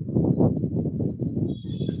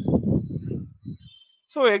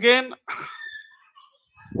 So again,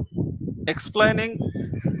 explaining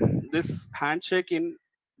this handshake in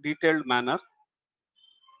detailed manner.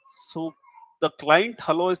 So the client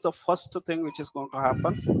hello is the first thing which is going to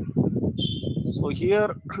happen. So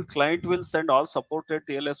here client will send all supported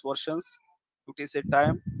TLS versions, UTC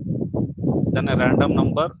time, then a random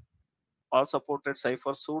number, all supported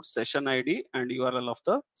cipher suits, session ID, and URL of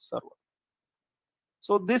the server.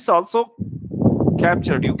 So this also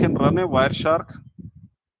captured. You can run a Wireshark,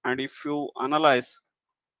 and if you analyze,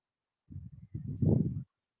 you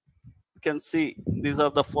can see these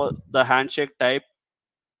are the handshake type.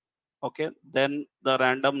 Okay, then the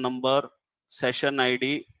random number, session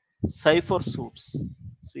ID, cipher suits.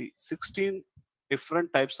 See, 16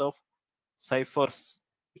 different types of ciphers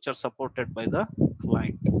which are supported by the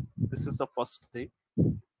client. This is the first thing.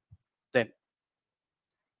 Then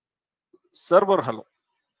server hello.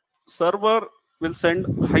 Server will send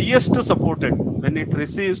highest supported when it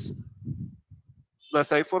receives the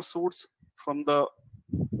cipher suits from the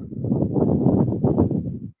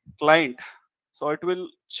client. So it will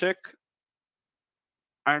check,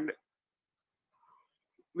 and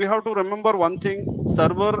we have to remember one thing: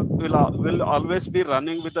 server will always be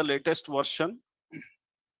running with the latest version,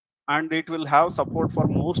 and it will have support for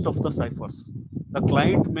most of the ciphers. The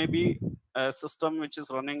client may be a system which is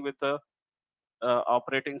running with a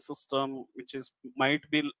operating system which is might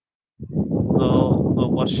be the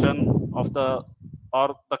version of the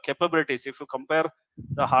or the capabilities. If you compare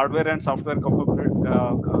the hardware and software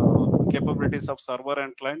capabilities of server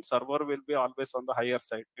and client, server will be always on the higher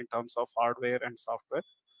side in terms of hardware and software.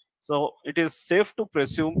 So it is safe to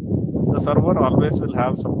presume the server always will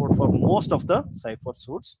have support for most of the cipher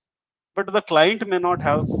suits, but the client may not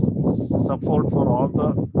have support for all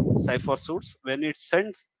the cipher suits. When it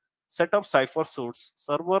sends set of cipher suits,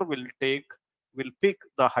 server will pick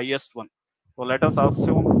the highest one. So let us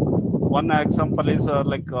assume one example is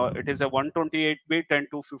it is a 128-bit and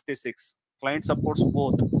 256. Client supports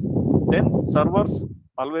both. Then servers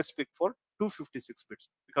always pick for 256 bits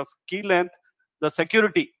because key length, the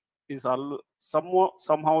security is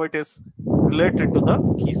somehow it is related to the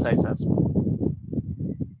key size as well.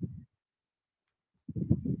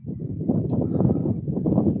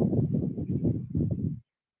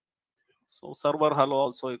 So server hello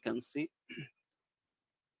also you can see.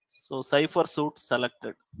 So cipher suit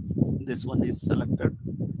selected. This one is selected.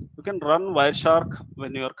 You can run Wireshark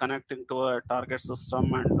when you are connecting to a target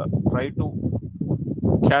system and try to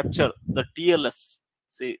capture the TLS.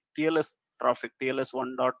 Say TLS traffic, TLS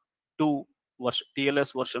 1.2 version,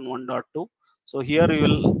 TLS version 1.2. So here you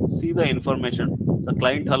will see the information. So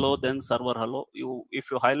client hello, then server hello. If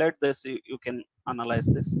you highlight this, you can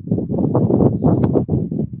analyze this.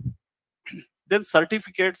 Then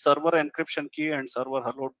certificate, server encryption key, and server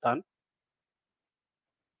hello done.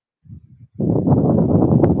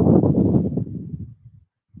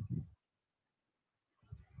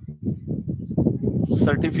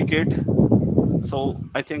 Certificate. So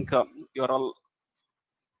I think you're all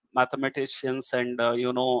mathematicians, and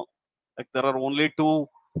like there are only two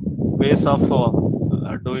ways of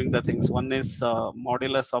doing the things. One is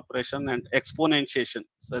modulus operation and exponentiation.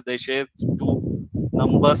 So they share two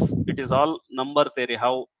numbers. It is all number theory.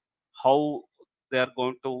 How they are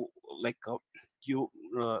going to like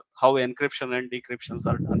how encryption and decryptions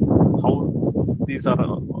are done. How these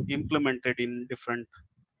are implemented in different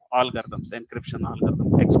algorithms, encryption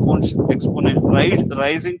algorithm, exponent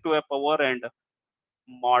rising to a power and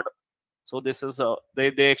mod. So this is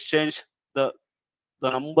they exchange the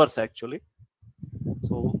numbers actually.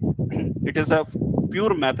 So it is a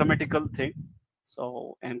pure mathematical thing.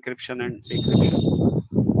 So encryption and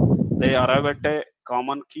decryption, they arrive at a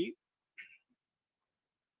common key.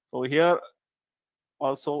 So here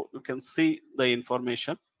also you can see the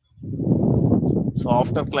information. So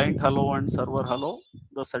after client hello and server hello,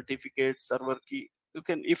 the certificate, server key, you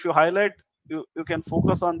can, if you highlight, you can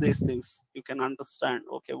focus on these things. You can understand,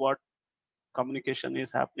 okay, what communication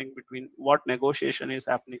is happening between, what negotiation is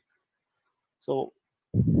happening. So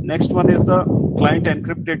next one is the client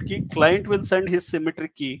encrypted key. Client will send his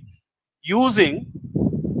symmetric key using,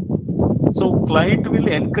 so client will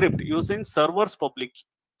encrypt using server's public key.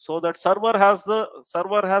 So that server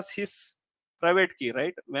has his private key,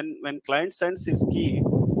 right? When client sends his key,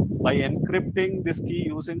 by encrypting this key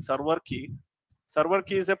using server key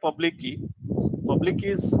is a public key. Public key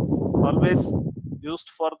is always used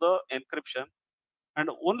for the encryption, and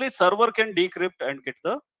only server can decrypt and get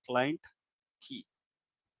the client key.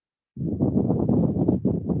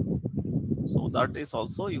 So that is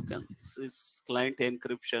also, you can see client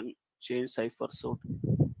encryption, change cipher suit,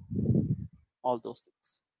 all those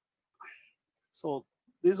things. So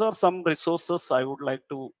these are some resources I would like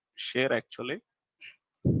to share actually.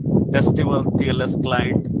 Testible TLS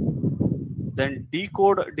client, then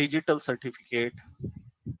decode digital certificate,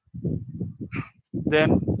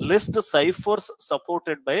 then list the ciphers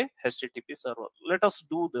supported by HTTP server. Let us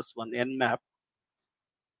do this one, Nmap.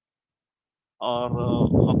 Or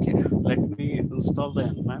okay, let me install the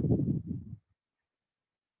Nmap.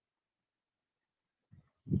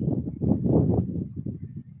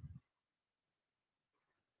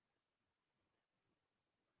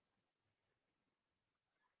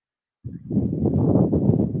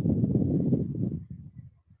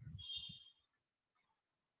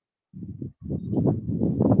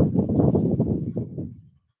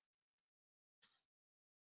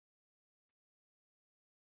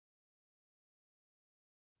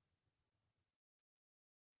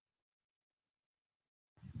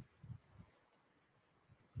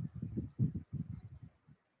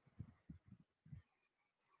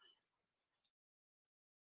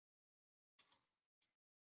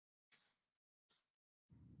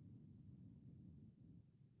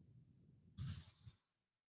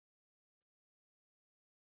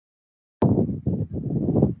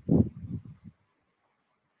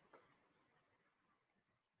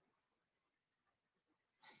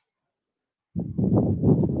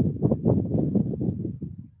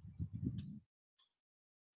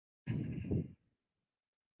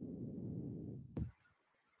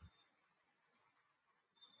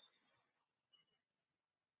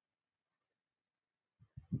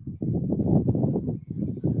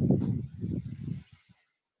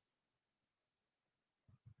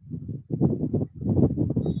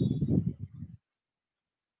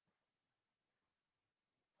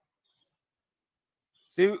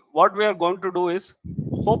 See, what we are going to do is,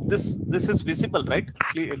 hope this is visible, right?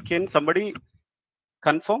 Can somebody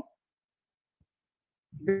confirm?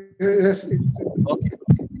 Yes. Okay.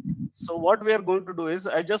 So what we are going to do is,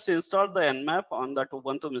 I just installed the Nmap on that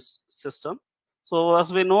Ubuntu system. So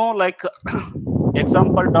as we know, like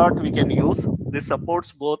example dot we can use. This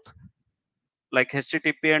supports both like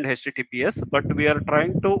HTTP and HTTPS, but we are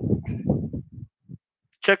trying to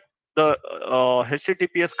check the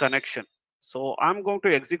HTTPS connection. So I'm going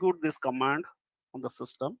to execute this command on the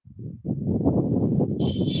system.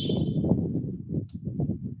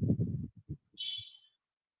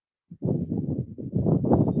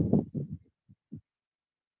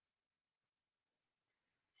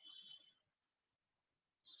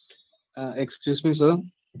 Excuse me, sir.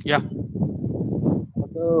 Yeah.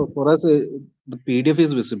 For us, the PDF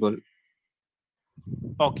is visible.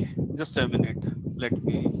 Okay, just a minute. Let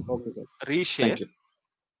me Okay, sir. reshare. Thank you.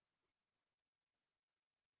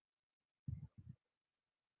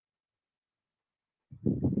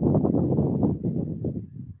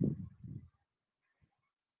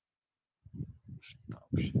 Stop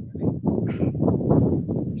sharing.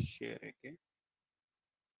 Share again.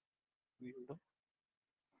 Window.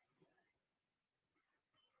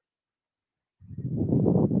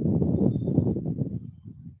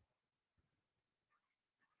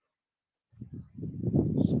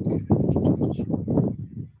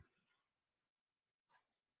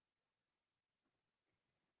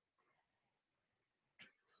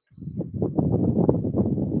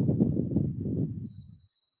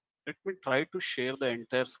 Let me try to share the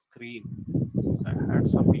entire screen. I had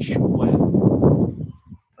some issue while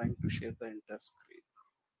trying to share the entire screen.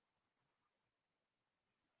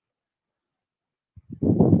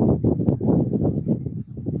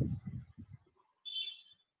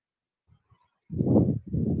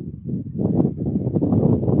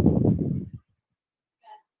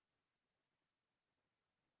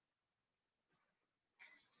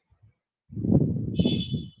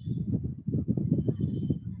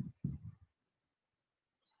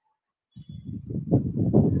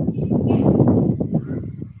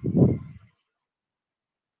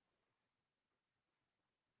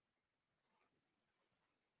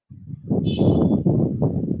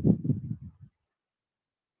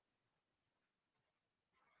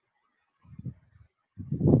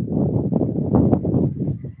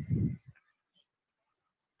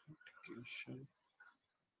 Application.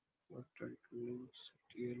 What titles?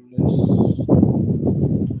 TLS.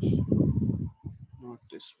 Not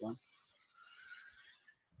this one.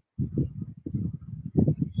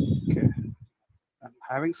 Okay. I'm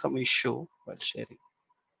having some issue while sharing.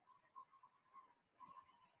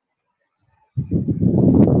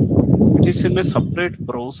 It is in a separate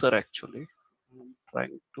browser actually. I'm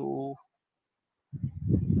trying to.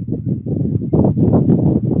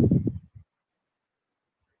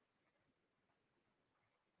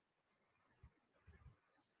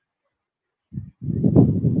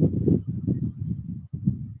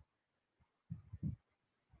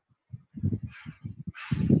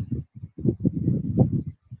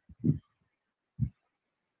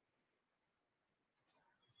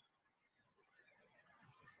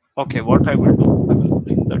 Okay, what I will do, I will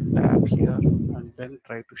bring the tab here and then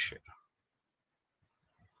try to share.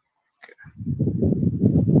 Okay.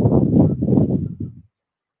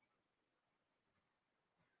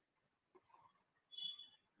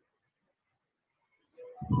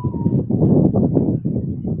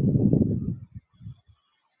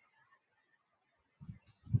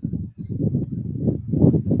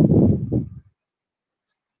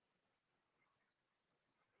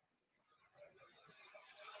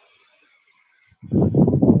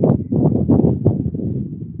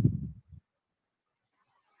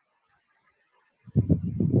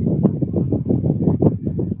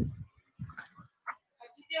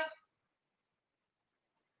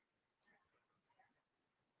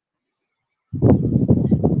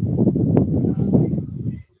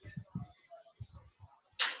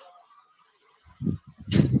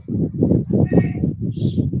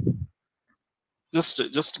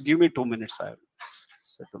 Just give me 2 minutes. I will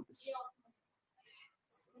settle this.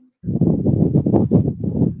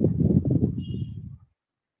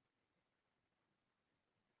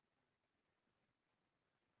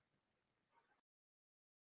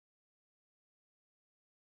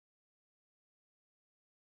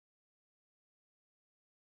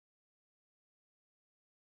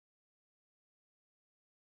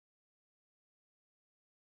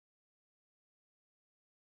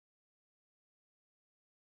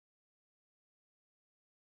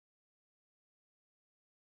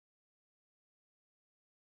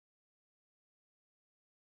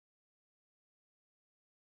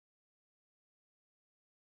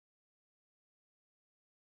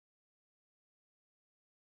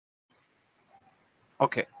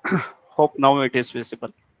 Okay. Hope now it is visible.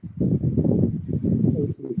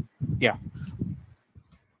 Yeah.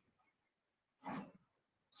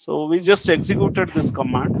 So we just executed this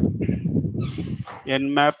command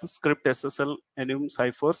nmap script ssl enum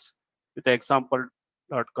ciphers with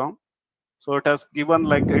example.com. So it has given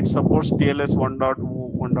like it supports TLS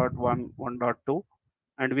 1.1.1, 1.2,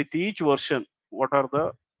 and with each version, what are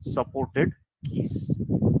the supported keys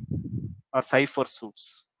or cipher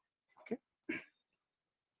suits. Okay.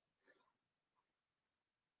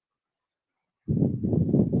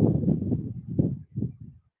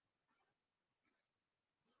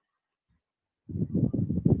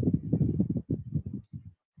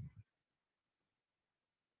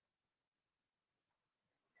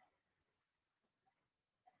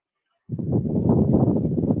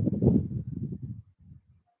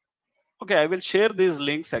 Okay, I will share these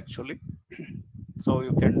links actually, so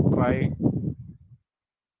you can try.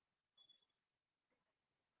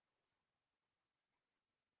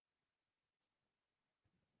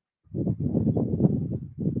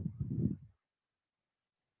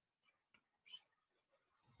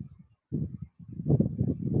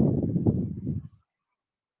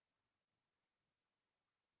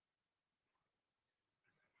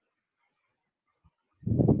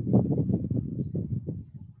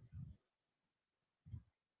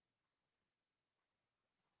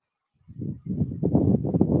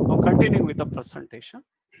 Now continuing with the presentation.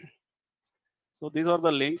 So these are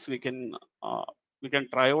the links we can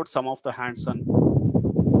try out some of the hands-on.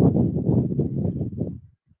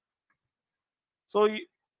 So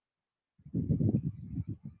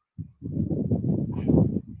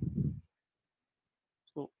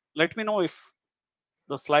let me know if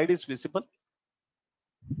the slide is visible.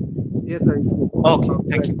 Yes, sir. It's visible. Okay,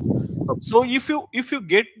 thank you. So if you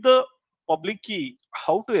get the public key,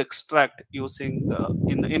 how to extract using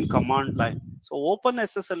in command line? So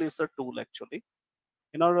OpenSSL is the tool actually.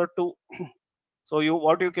 In order to, so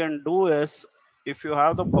what you can do is, if you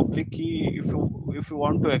have the public key, if you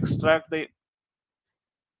want to extract the,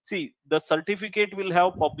 see, the certificate will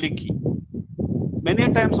have public key.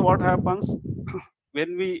 Many times what happens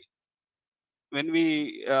when we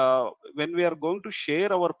are going to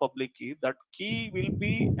share our public key, that key will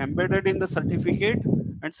be embedded in the certificate,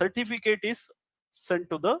 and certificate is sent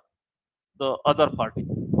to the other party.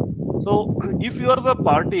 So if you are the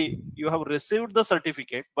party, you have received the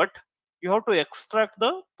certificate, but you have to extract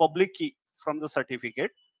the public key from the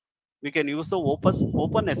certificate. We can use the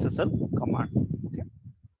OpenSSL command. Okay.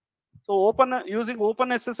 So using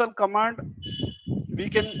OpenSSL command, we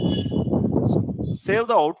can save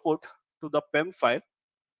the output to the PEM file,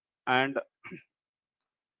 and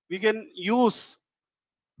we can use,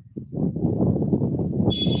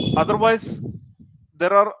 otherwise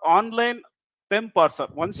there are online PEM parser.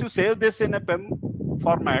 Once you save this in a PEM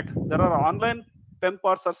format, there are online PEM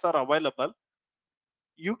parsers are available.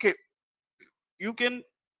 You can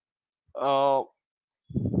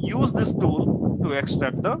use this tool to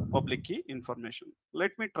extract the public key information.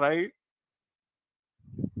 Let me try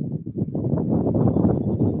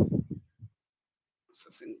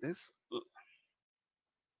accessing this.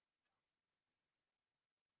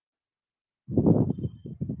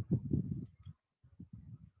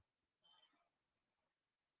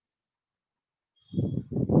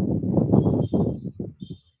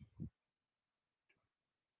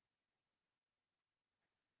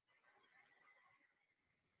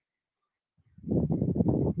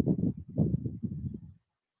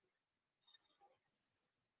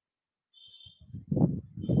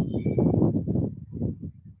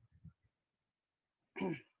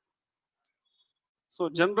 So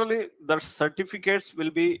generally the certificates will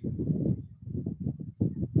be,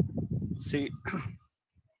 see,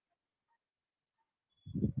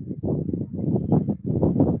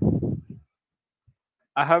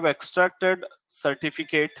 I have extracted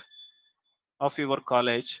certificate of your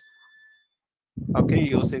college, okay,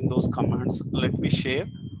 using those commands. Let me share.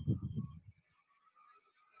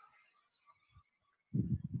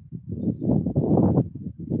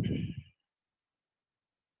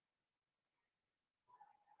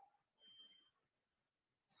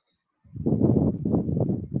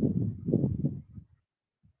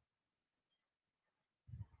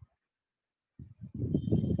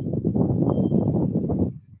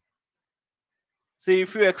 See,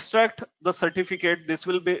 if you extract the certificate, this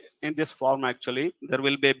will be in this form actually. There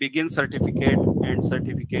will be a begin certificate, end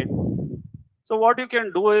certificate. So what you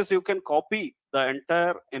can do is you can copy the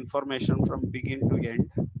entire information from begin to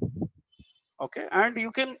end. Okay, and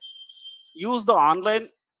you can use the online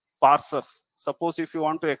parsers. Suppose if you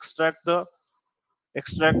want to extract the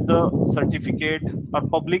certificate or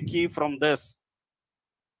public key from this,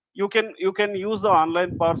 you can use the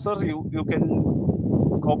online parsers. You can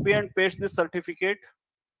copy and paste the certificate,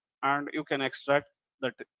 and you can extract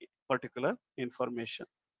that particular information.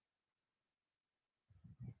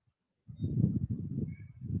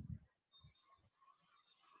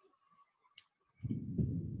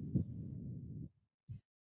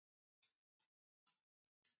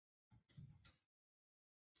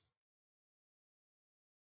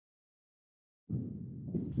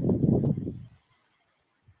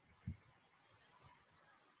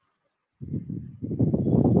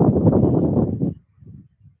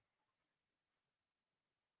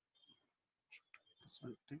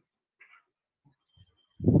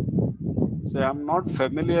 So I'm not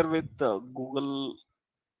familiar with Google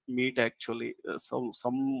Meet actually. Some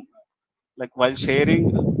like while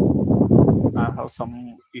sharing, I have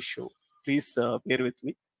some issue. Please bear with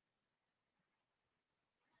me.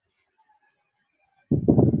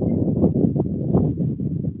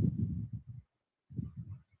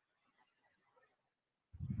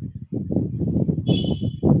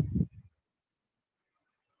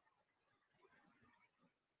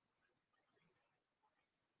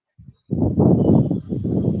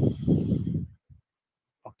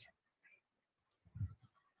 Okay.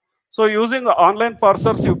 So using the online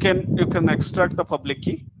parsers, you can extract the public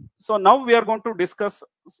key. So now we are going to discuss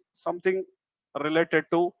something related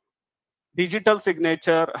to digital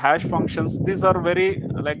signature, hash functions. These are very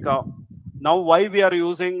like now why we are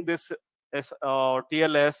using this as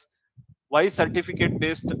TLS, why certificate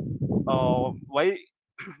based, why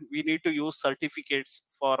we need to use certificates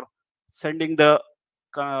for sending the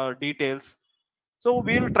details. So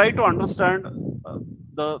we'll try to understand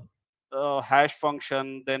the hash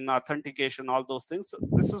function, then authentication, all those things.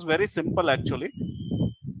 This is very simple actually.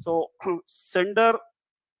 So sender,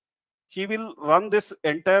 he will run this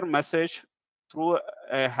entire message through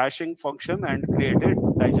a hashing function and create a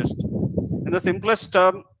digest. In the simplest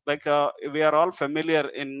term, like we are all familiar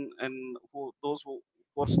in those who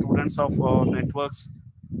are students of networks,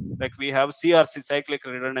 like we have CRC, cyclic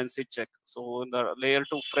redundancy check. So in the layer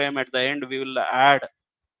 2 frame at the end, we will add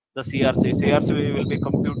the CRC. CRC will be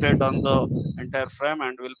computed on the entire frame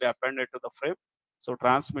and will be appended to the frame. So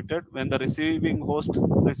transmitted, when the receiving host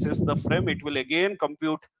receives the frame, it will again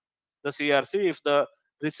compute the CRC. If the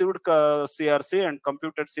received CRC and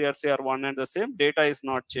computed CRC are one and the same, data is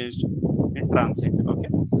not changed in transit. Okay.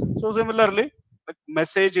 So similarly, the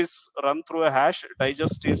message is run through a hash,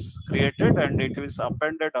 digest is created, and it is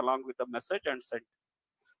appended along with the message and sent.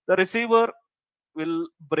 The receiver will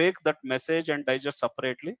break that message and digest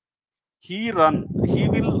separately. He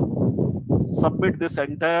will submit this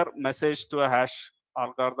entire message to a hash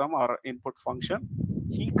algorithm or input function.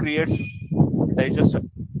 He creates digest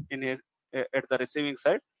in at the receiving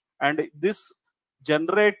side, and this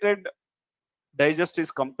generated digest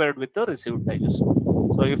is compared with the received digest.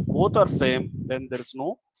 So if both are same, then there is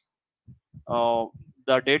no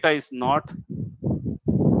the data is not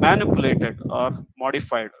manipulated or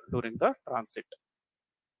modified during the transit.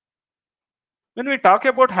 When we talk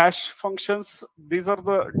about hash functions, these are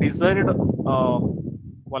the desired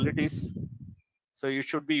qualities. So it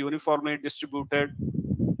should be uniformly distributed.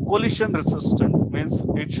 Collision resistant means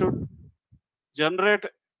it should generate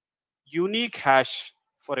unique hash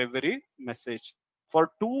for every message. For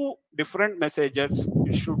two different messages,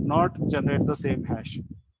 it should not generate the same hash.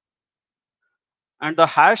 And the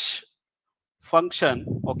hash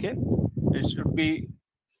function, okay, it should be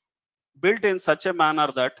built in such a manner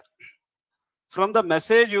that from the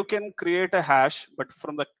message you can create a hash, but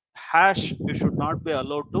from the hash you should not be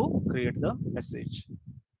allowed to create the message.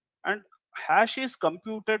 And hash is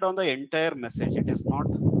computed on the entire message. It is not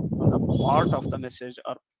on the part of the message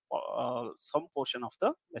or some portion of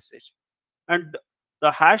the message. And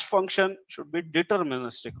the hash function should be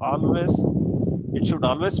deterministic. Always, it should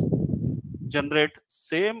always generate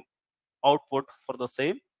same output for the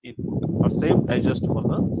same input or same digest for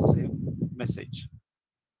the same message.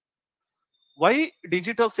 Why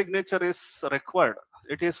digital signature is required?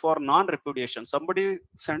 It is for non-repudiation. Somebody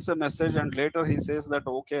sends a message and later he says that,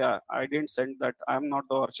 okay, I didn't send that. I'm not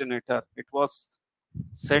the originator. It was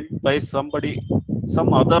sent by somebody,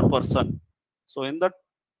 some other person. So in that,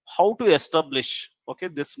 how to establish, okay,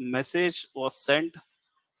 this message was sent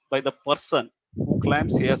by the person who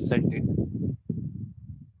claims he has sent it.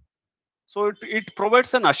 So it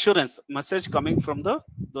provides an assurance, message coming from the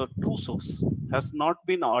true source has not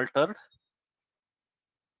been altered.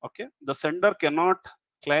 Okay, the sender cannot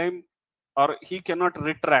claim or he cannot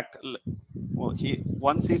retract.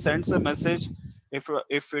 Once he sends a message,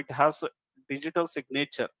 if it has a digital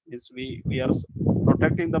signature, means we are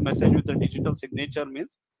protecting the message with the digital signature,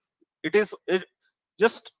 means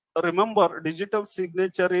just remember, digital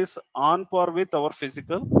signature is on par with our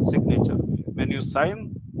physical signature. When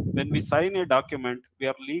we sign a document, we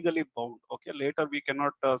are legally bound. Okay, later we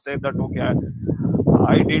cannot say that, okay,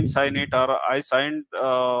 I didn't sign it or I signed.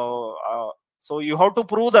 So you have to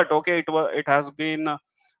prove that, okay, it has been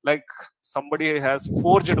like somebody has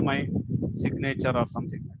forged my signature or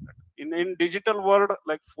something like that. In digital world,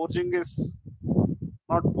 like forging is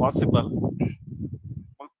not possible.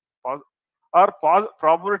 Our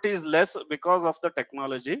probability is less because of the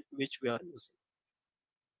technology which we are using.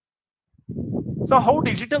 So how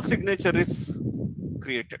digital signature is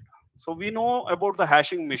created? So we know about the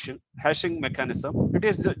hashing mechanism. It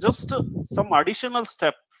is just some additional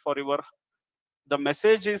step for the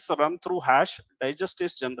message is run through hash, digest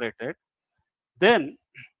is generated. Then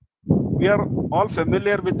we are all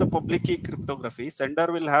familiar with the public key cryptography. Sender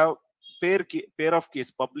will have pair of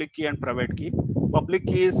keys, public key and private key. Public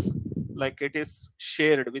key is like it is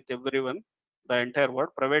shared with everyone, the entire world.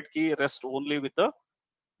 Private key rests only with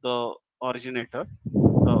the originator.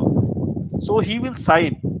 So he will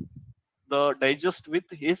sign the digest with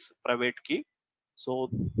his private key.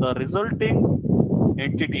 So the resulting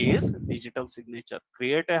entity is digital signature.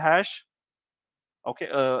 Create a hash. Okay,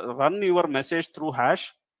 run your message through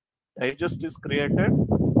hash. Digest is created.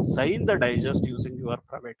 Sign the digest using your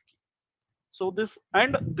private key. So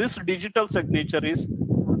this digital signature is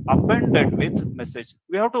appended with message.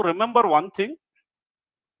 We have to remember one thing.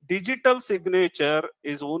 Digital signature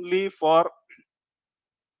is only for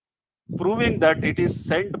proving that it is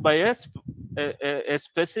sent by a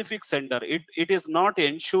specific sender. It is not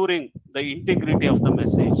ensuring the integrity of the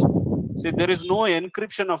message. See, there is no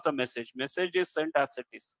encryption of the message. Message is sent as it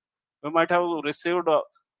is. We might have received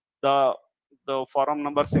the forum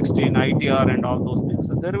number 16, ITR and all those things.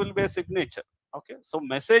 So there will be a signature. Okay, so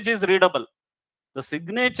message is readable. The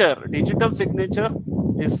signature, digital signature,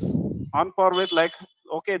 is on par with like,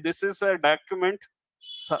 okay, this is a document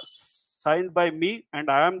signed by me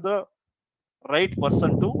and I am the right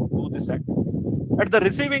person to do this act. At the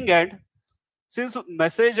receiving end, since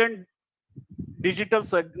message and digital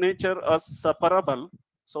signature are separable,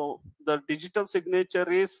 so the digital signature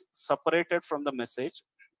is separated from the message.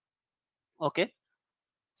 Okay.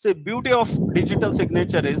 So beauty of digital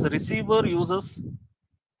signature is receiver uses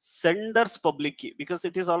sender's public key because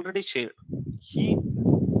it is already shared. He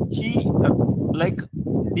like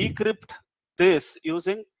decrypt this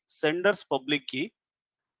using sender's public key.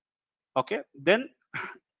 Okay, then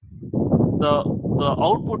the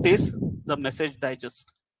output is the message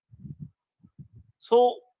digest.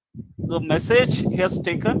 So the message he has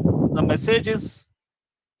taken, the message is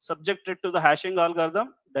subjected to the hashing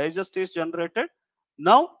algorithm, digest is generated.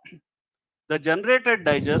 Now the generated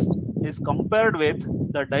digest is compared with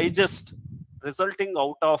the digest resulting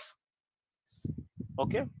out of,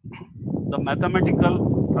 okay, the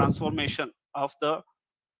mathematical transformation of the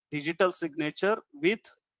digital signature with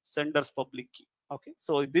sender's public key. Okay,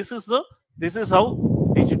 so this is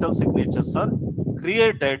how digital signatures are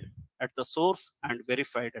created at the source and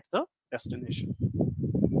verified at the destination.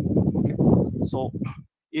 Okay, so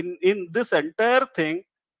in this entire thing,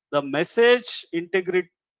 the message integrity,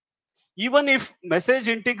 even if message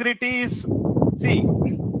integrity is, see,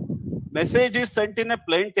 message is sent in a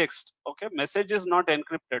plain text. Okay, message is not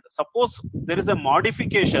encrypted. Suppose there is a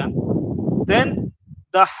modification, then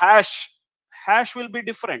the hash will be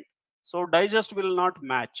different. So digest will not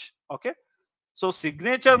match. Okay, so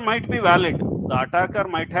signature might be valid. The attacker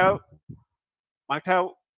might have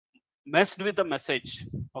messed with the message.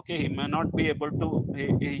 Okay, he may not be able to.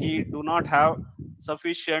 He do not have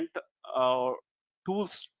sufficient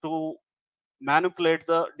tools to manipulate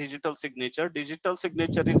the digital signature. Digital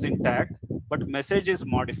signature is intact, but message is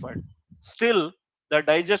modified. Still, the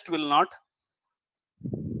digest will not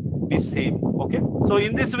be same. Okay, so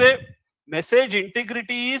in this way, message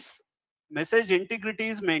integrity is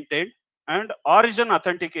maintained, and origin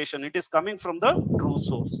authentication, it is coming from the true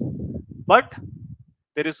source, but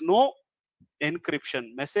there is no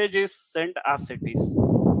encryption. Message is sent as it is.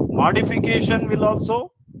 Modification will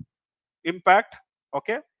also impact.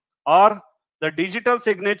 Okay, or the digital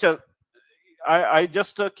signature, I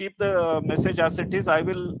just keep the message as it is. I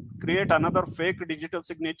will create another fake digital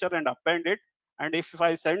signature and append it, and if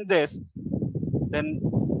I send this, then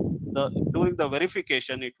during the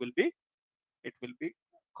verification it will be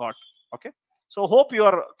caught. Okay, so hope you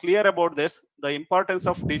are clear about this, the importance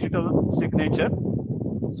of digital signature.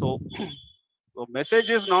 So the message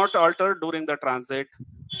is not altered during the transit,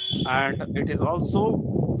 and it is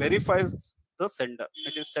also verifies the sender.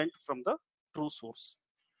 It is sent from the true source.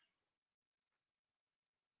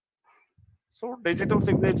 So digital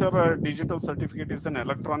signature or digital certificate is an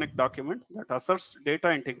electronic document that asserts data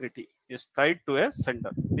integrity is tied to a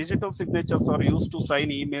sender. Digital signatures are used to sign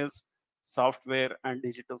emails, software, and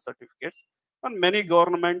digital certificates on many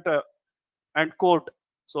government and court.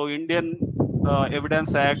 So Indian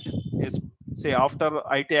Evidence Act is, say, after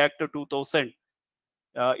IT Act 2000,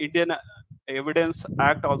 Indian Evidence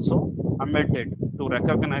Act also amended to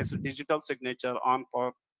recognize digital signature on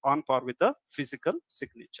par with the physical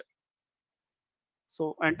signature.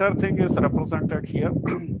 So entire thing is represented here.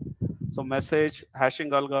 So message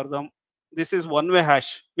hashing algorithm. This is one-way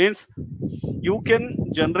hash. Means you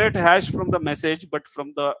can generate hash from the message, but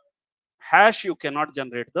from the hash you cannot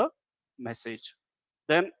generate the message.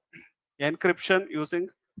 Then encryption using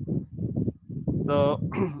the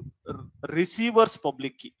receiver's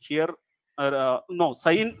public key. Here no,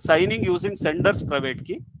 signing using sender's private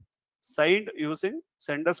key, signed using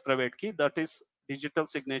sender's private key, that is digital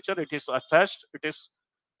signature. It is attached, it is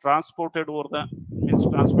transmitted over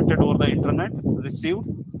the internet, received.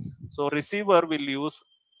 So receiver will use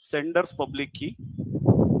sender's public key.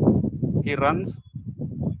 He runs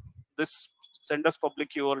this sender's public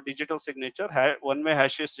key over digital signature, one-way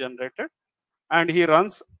hash is generated, and he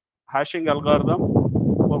runs hashing algorithm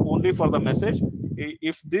only for the message.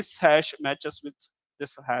 If this hash matches with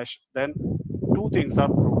this hash, then two things are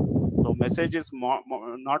proved. So message is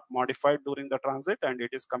not modified during the transit, and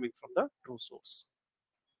it is coming from the true source.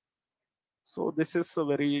 So this is a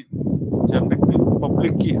very generic thing.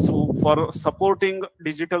 Public key. So for supporting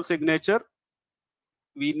digital signature,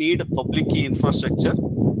 we need public key infrastructure.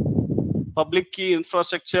 Public key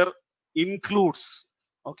infrastructure includes,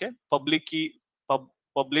 okay, public key,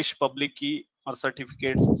 publish public key or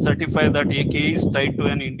certificates, certify that a key is tied to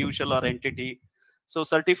an individual or entity. So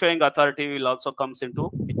certifying authority will also comes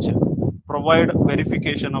into picture. Provide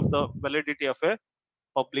verification of the validity of a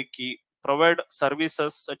public key. Provide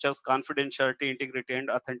services such as confidentiality, integrity, and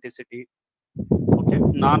authenticity. Okay,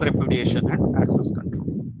 non-repudiation and access control.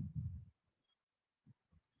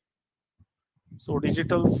 So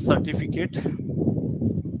digital certificate,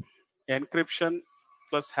 encryption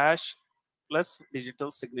plus hash plus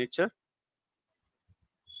digital signature.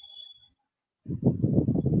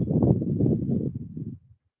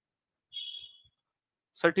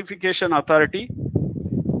 Certification authority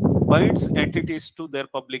binds entities to their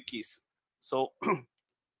public keys. So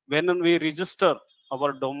when we register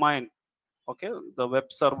our domain, okay, the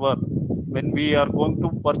web server, when we are going to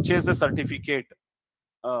purchase a certificate,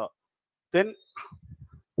 then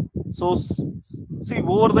so see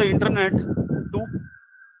over the internet, to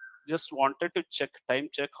just wanted to time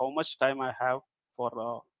check how much time I have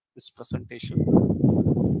for this presentation.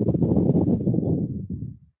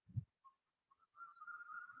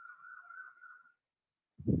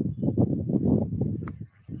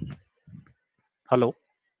 Hello.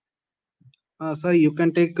 Sir, you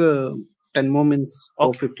can take 10 more minutes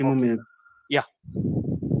or 15 more minutes. Yeah.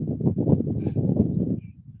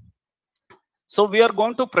 So we are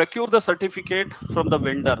going to procure the certificate from the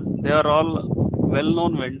vendor. They are all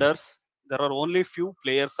well-known vendors. There are only few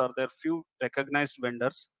players, or there are few recognized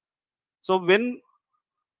vendors. So when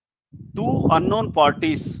two unknown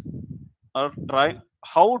parties are trying,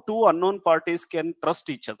 how two unknown parties can trust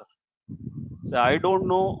each other? So I don't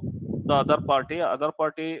know the other party,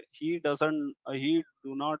 he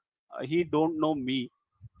don't know me.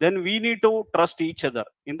 Then we need to trust each other.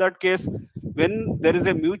 In that case, when there is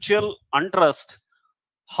a mutual untrust,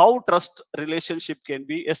 how trust relationship can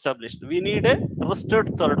be established? We need a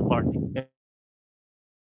trusted third party.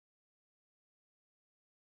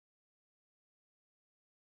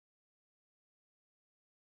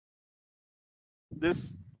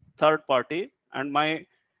 This third party, and my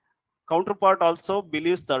counterpart also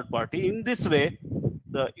believes third party. In this way,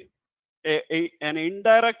 an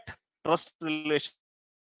indirect trust relationship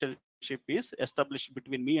is established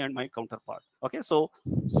between me and my counterpart. Okay, so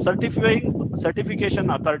certification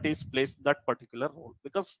authorities plays that particular role,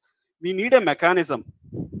 because we need a mechanism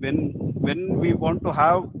when we want to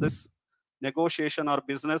have this negotiation or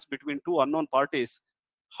business between two unknown parties,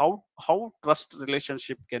 how trust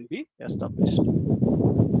relationship can be established.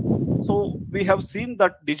 So we have seen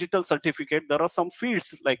that digital certificate, there are some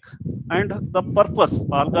fields like, and the purpose,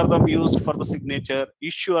 algorithm used for the signature,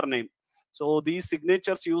 issuer name. So these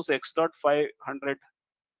signatures use X.500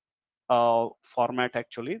 format.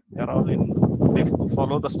 Actually, they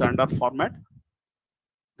follow the standard format.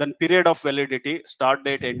 Then period of validity, start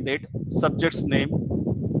date, end date, subject's name,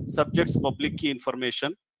 subject's public key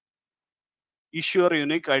information, issuer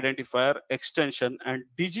unique identifier, extension, and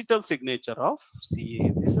digital signature of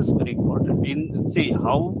CA. This is very important. See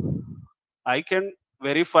how I can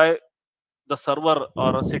verify the server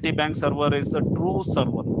or a Citibank server is the true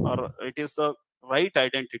server, or it is the right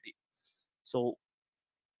identity. So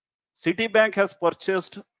Citibank has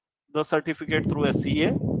purchased the certificate through a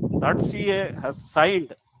CA. That CA has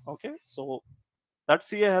signed. Okay, so that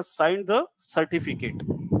CA has signed the certificate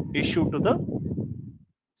issued to the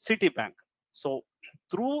Citibank. So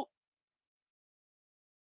through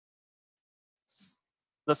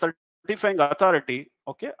the certifying authority,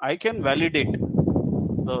 okay, I can validate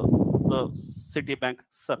the Citibank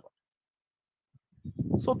server.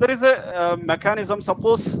 So there is a mechanism.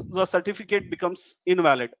 Suppose the certificate becomes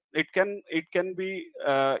invalid. It can be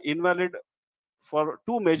invalid for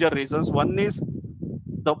two major reasons. One is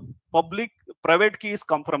the private key is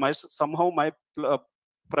compromised. Somehow my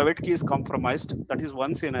private key is compromised. That is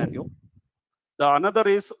one scenario. The another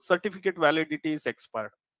is certificate validity is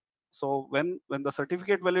expired. So when the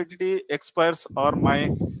certificate validity expires or my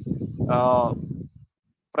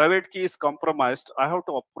private key is compromised, I have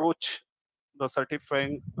to approach the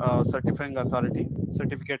certifying authority,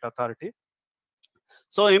 certificate authority.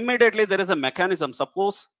 So immediately there is a mechanism.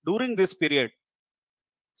 Suppose during this period,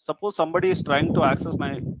 suppose somebody is trying to access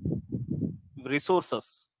my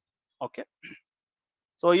resources. Okay.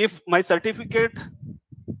 So if my certificate,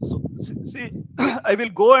 so see, I will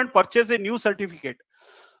go and purchase a new certificate.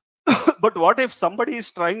 But what if somebody is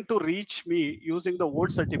trying to reach me using the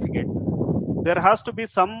old certificate? There has to be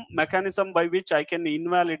some mechanism by which I can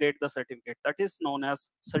invalidate the certificate. That is known as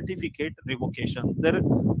certificate revocation.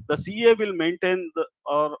 The CA will maintain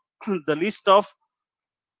the list of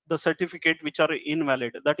the certificate which are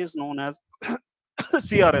invalid. That is known as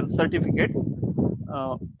CRL, certificate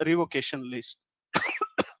revocation list.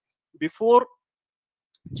 Before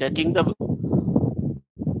checking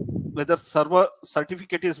whether server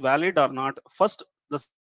certificate is valid or not, first the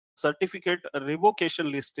certificate revocation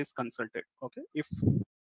list is consulted. Okay, if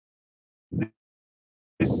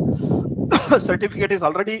this certificate is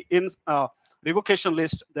already in revocation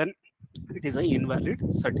list, then it is an invalid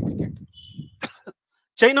certificate.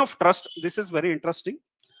 Chain of trust, this is very interesting.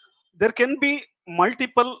 There can be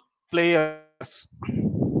multiple players.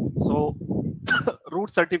 So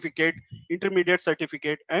root certificate, intermediate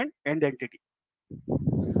certificate, and end entity.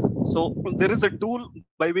 So there is a tool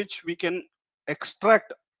by which we can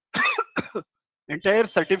extract entire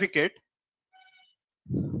certificate.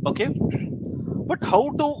 Okay, but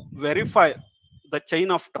how to verify the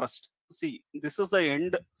chain of trust? See, this is the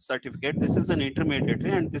end certificate, this is an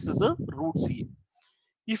intermediary, and this is a root C.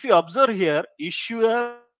 If you observe here,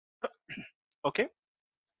 issuer, okay,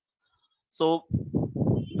 so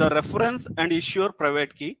the reference and issuer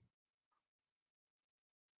private key.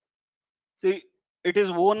 See, it is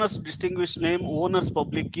owner's distinguished name, owner's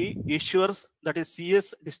public key, issuers, that is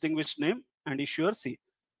CS distinguished name, and issuer C.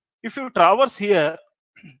 If you traverse here,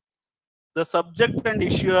 the subject and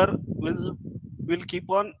issuer will keep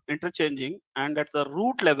on interchanging, and at the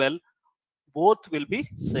root level, both will be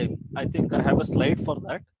same. I think I have a slide for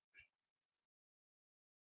that.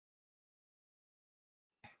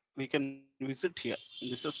 We can visit here.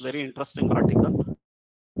 This is very interesting article.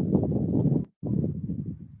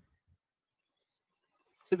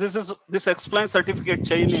 See, this explains certificate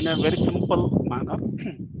chain in a very simple manner.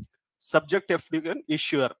 Subject FD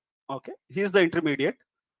issuer. Okay, he is the intermediate,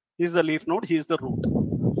 he is the leaf node, he is the root.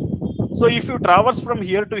 So if you traverse from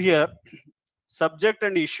here to here, subject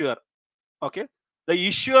and issuer, okay, the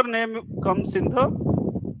issuer name comes in the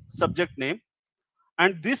subject name,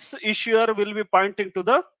 and this issuer will be pointing to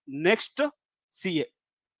the next CA.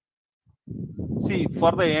 See,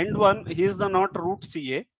 for the end one, he is the not root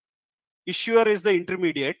CA. Issuer is the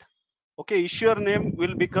intermediate. Okay, issuer name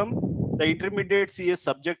will become the intermediate CA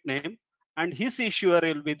subject name, and his issuer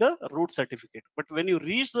will be the root certificate. But when you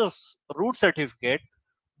reach the root certificate,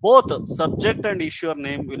 both subject and issuer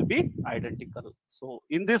name will be identical. So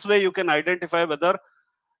in this way, you can identify whether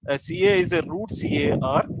a CA is a root CA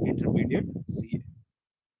or intermediate CA.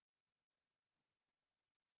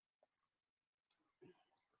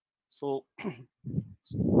 So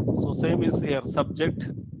same is here. Subject.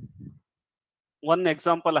 One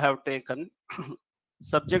example I have taken.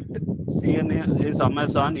 Subject CN is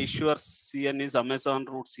Amazon, issuer CN is Amazon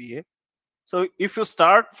root CA. So if you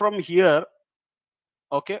start from here,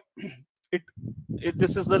 okay,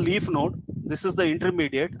 this is the leaf node, this is the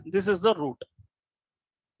intermediate, this is the root.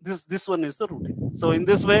 This one is the root. So in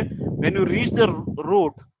this way, when you reach the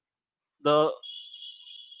root, the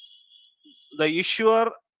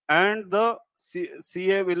issuer and the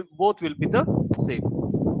CA both will be the same.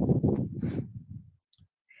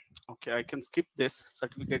 Okay, I can skip this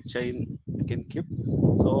certificate chain. I can keep.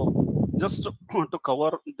 So just to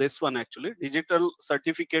cover this one, actually, digital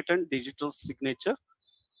certificate and digital signature,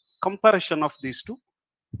 comparison of these two.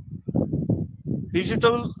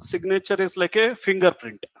 Digital signature is like a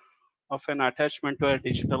fingerprint of an attachment to a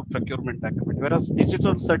digital procurement document, whereas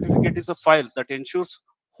digital certificate is a file that ensures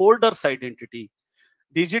holder's identity.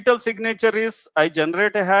 Digital signature is I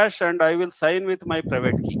generate a hash and I will sign with my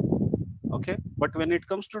private key. Okay, but when it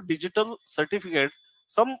comes to digital certificate,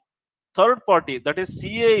 some third party, that is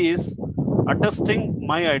CA, is attesting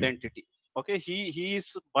my identity. Okay, he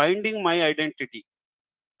is binding my identity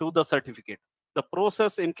to the certificate. The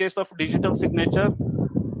process in case of digital signature,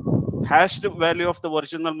 hashed value of the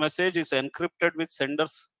original message is encrypted with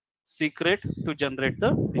sender's secret to generate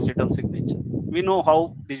the digital signature. We know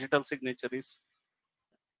how digital signature is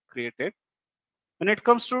created. When it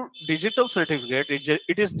comes to digital certificate,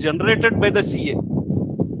 it is generated by the CA.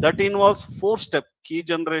 That involves 4-step: key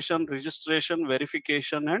generation, registration,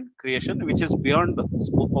 verification, and creation, which is beyond the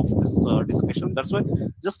scope of this discussion. That's why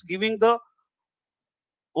just giving the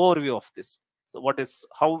overview of this. So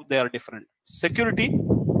how they are different. Security: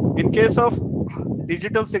 in case of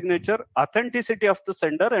digital signature, authenticity of the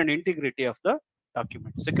sender and integrity of the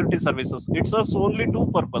document. Security services, it serves only two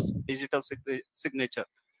purposes: digital signature,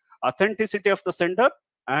 authenticity of the sender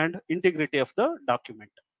and integrity of the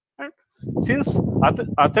document. And since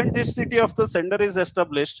authenticity of the sender is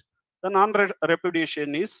established, the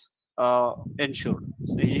non-repudiation is ensured.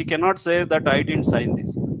 So he cannot say that I didn't sign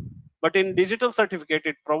this. But in digital certificate,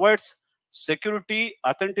 it provides security,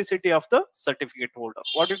 authenticity of the certificate holder.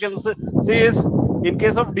 What you can say is, in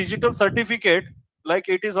case of digital certificate, like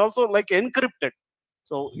it is also like encrypted.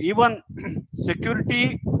 So even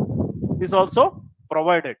security is also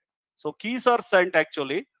provided. So keys are sent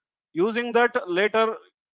actually. Using that, later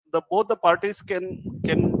both the parties can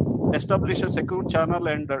establish a secure channel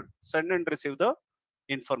and send and receive the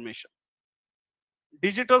information.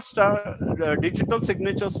 Digital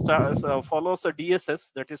signature follows a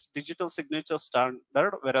DSS, that is digital signature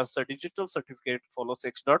standard, whereas a digital certificate follows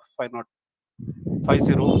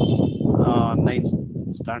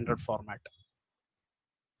X.509 standard format.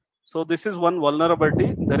 So this is one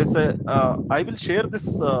vulnerability. There is a I will share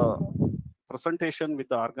this presentation with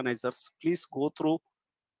the organizers. Please go through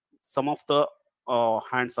some of the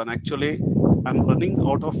hands-on. Actually, I'm running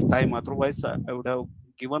out of time. Otherwise, I would have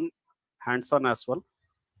given hands-on as well.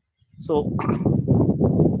 So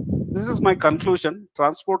this is my conclusion.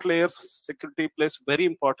 Transport layers security plays very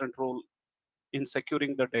important role in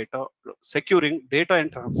securing data in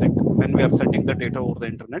transit when we are sending the data over the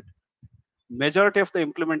internet. Majority of the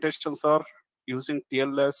implementations are using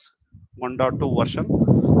TLS 1.2 version.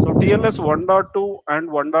 So TLS 1.2 and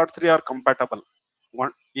 1.3 are compatible.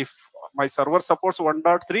 If my server supports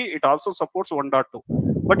 1.3, it also supports 1.2.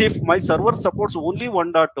 But if my server supports only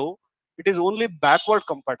 1.2, it is only backward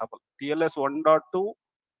compatible. TLS 1.2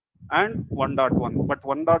 and 1.1, but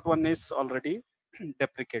 1.1 is already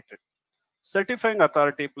deprecated. Certifying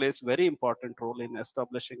authority plays very important role in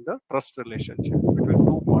establishing the trust relationship between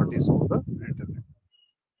two parties over the internet.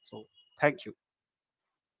 So thank you.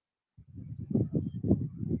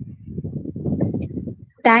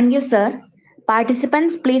 Thank you, sir.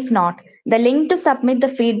 Participants, please note, the link to submit the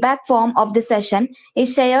feedback form of the session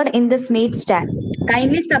is shared in this Meet's chat.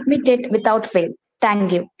 Kindly submit it without fail.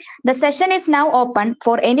 Thank you. The session is now open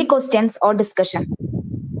for any questions or discussion.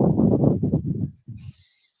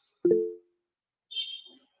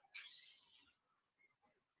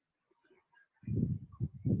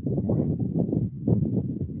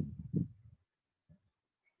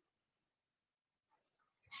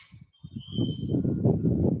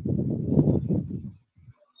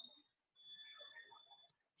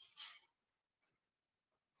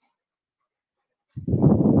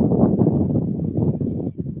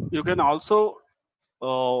 You can also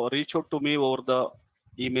reach out to me over the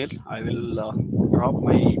email. I will drop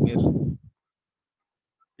my email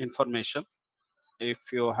information.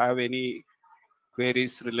 If you have any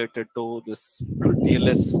queries related to this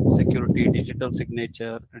TLS security, digital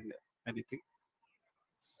signature, and anything.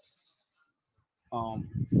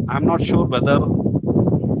 I'm not sure whether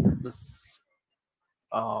this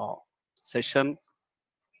session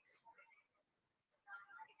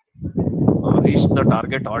reach the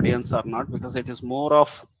target audience or not, because it is more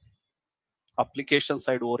of application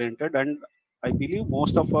side oriented, and I believe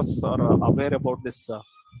most of us are aware about this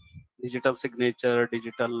digital signature,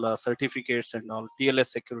 digital certificates and all, TLS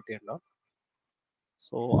security and all.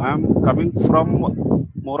 So I'm coming from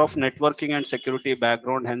more of networking and security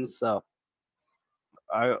background, hence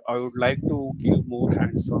I would like to give more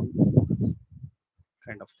hands-on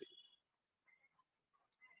kind of thing.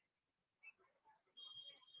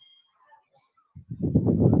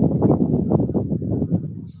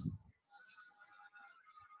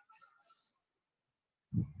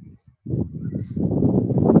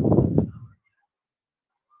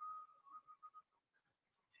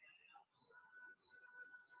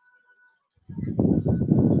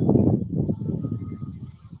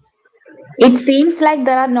 It seems like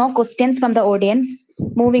there are no questions from the audience.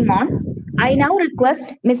 Moving on, I now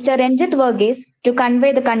request Mr. Ranjit Verghese to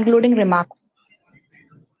convey the concluding remark.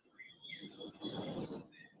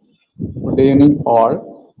 Good evening,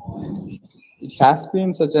 all. It has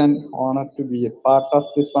been such an honor to be a part of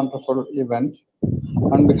this wonderful event.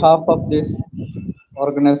 On behalf of this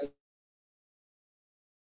organization,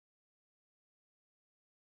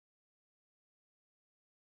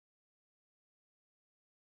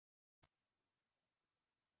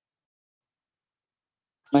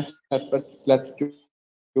 my heartfelt gratitude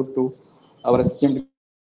to our esteemed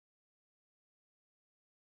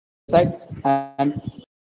sites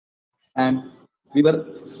and we were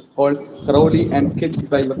all thoroughly engaged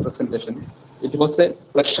by your presentation. It was a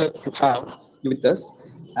pleasure to have you with us,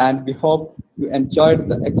 and we hope you enjoyed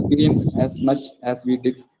the experience as much as we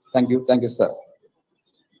did. Thank you, sir.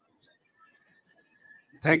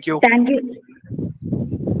 Thank you. Thank you.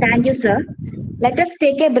 Thank you, sir. Let us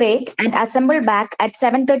take a break and assemble back at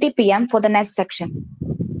 7:30 p.m. for the next section.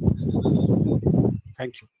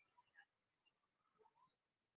 Thank you.